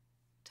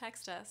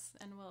text us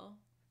and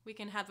we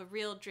can have a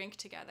real drink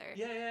together.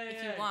 Yeah.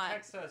 If you want,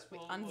 text us.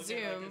 on we'll Zoom,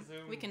 get like a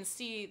Zoom we can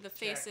see the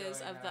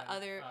faces of the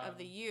other of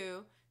the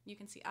you. You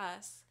can see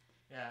us.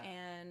 Yeah.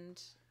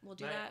 And we'll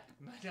do that.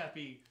 Might not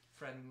be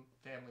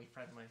family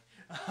friendly.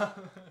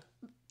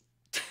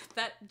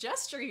 That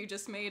gesture you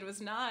just made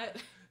was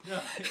not. No,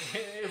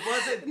 it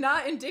wasn't.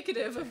 Not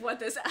indicative of what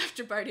this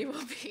after party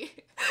will be.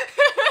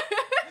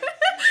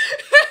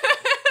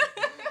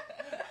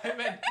 I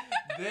meant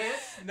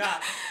this,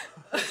 not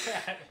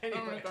that.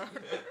 Anyway. Oh my god.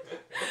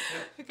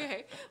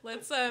 Okay,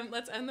 let's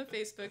end the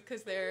Facebook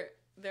because they're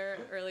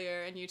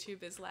earlier and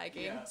YouTube is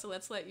lagging. Yeah. So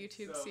let's let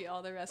YouTube see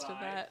all the rest of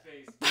bye, that.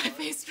 Facebook. Bye,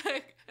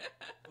 Facebook.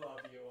 Love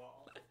you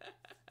all.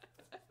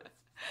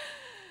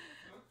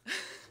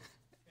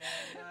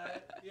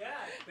 And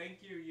thank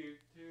you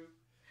too.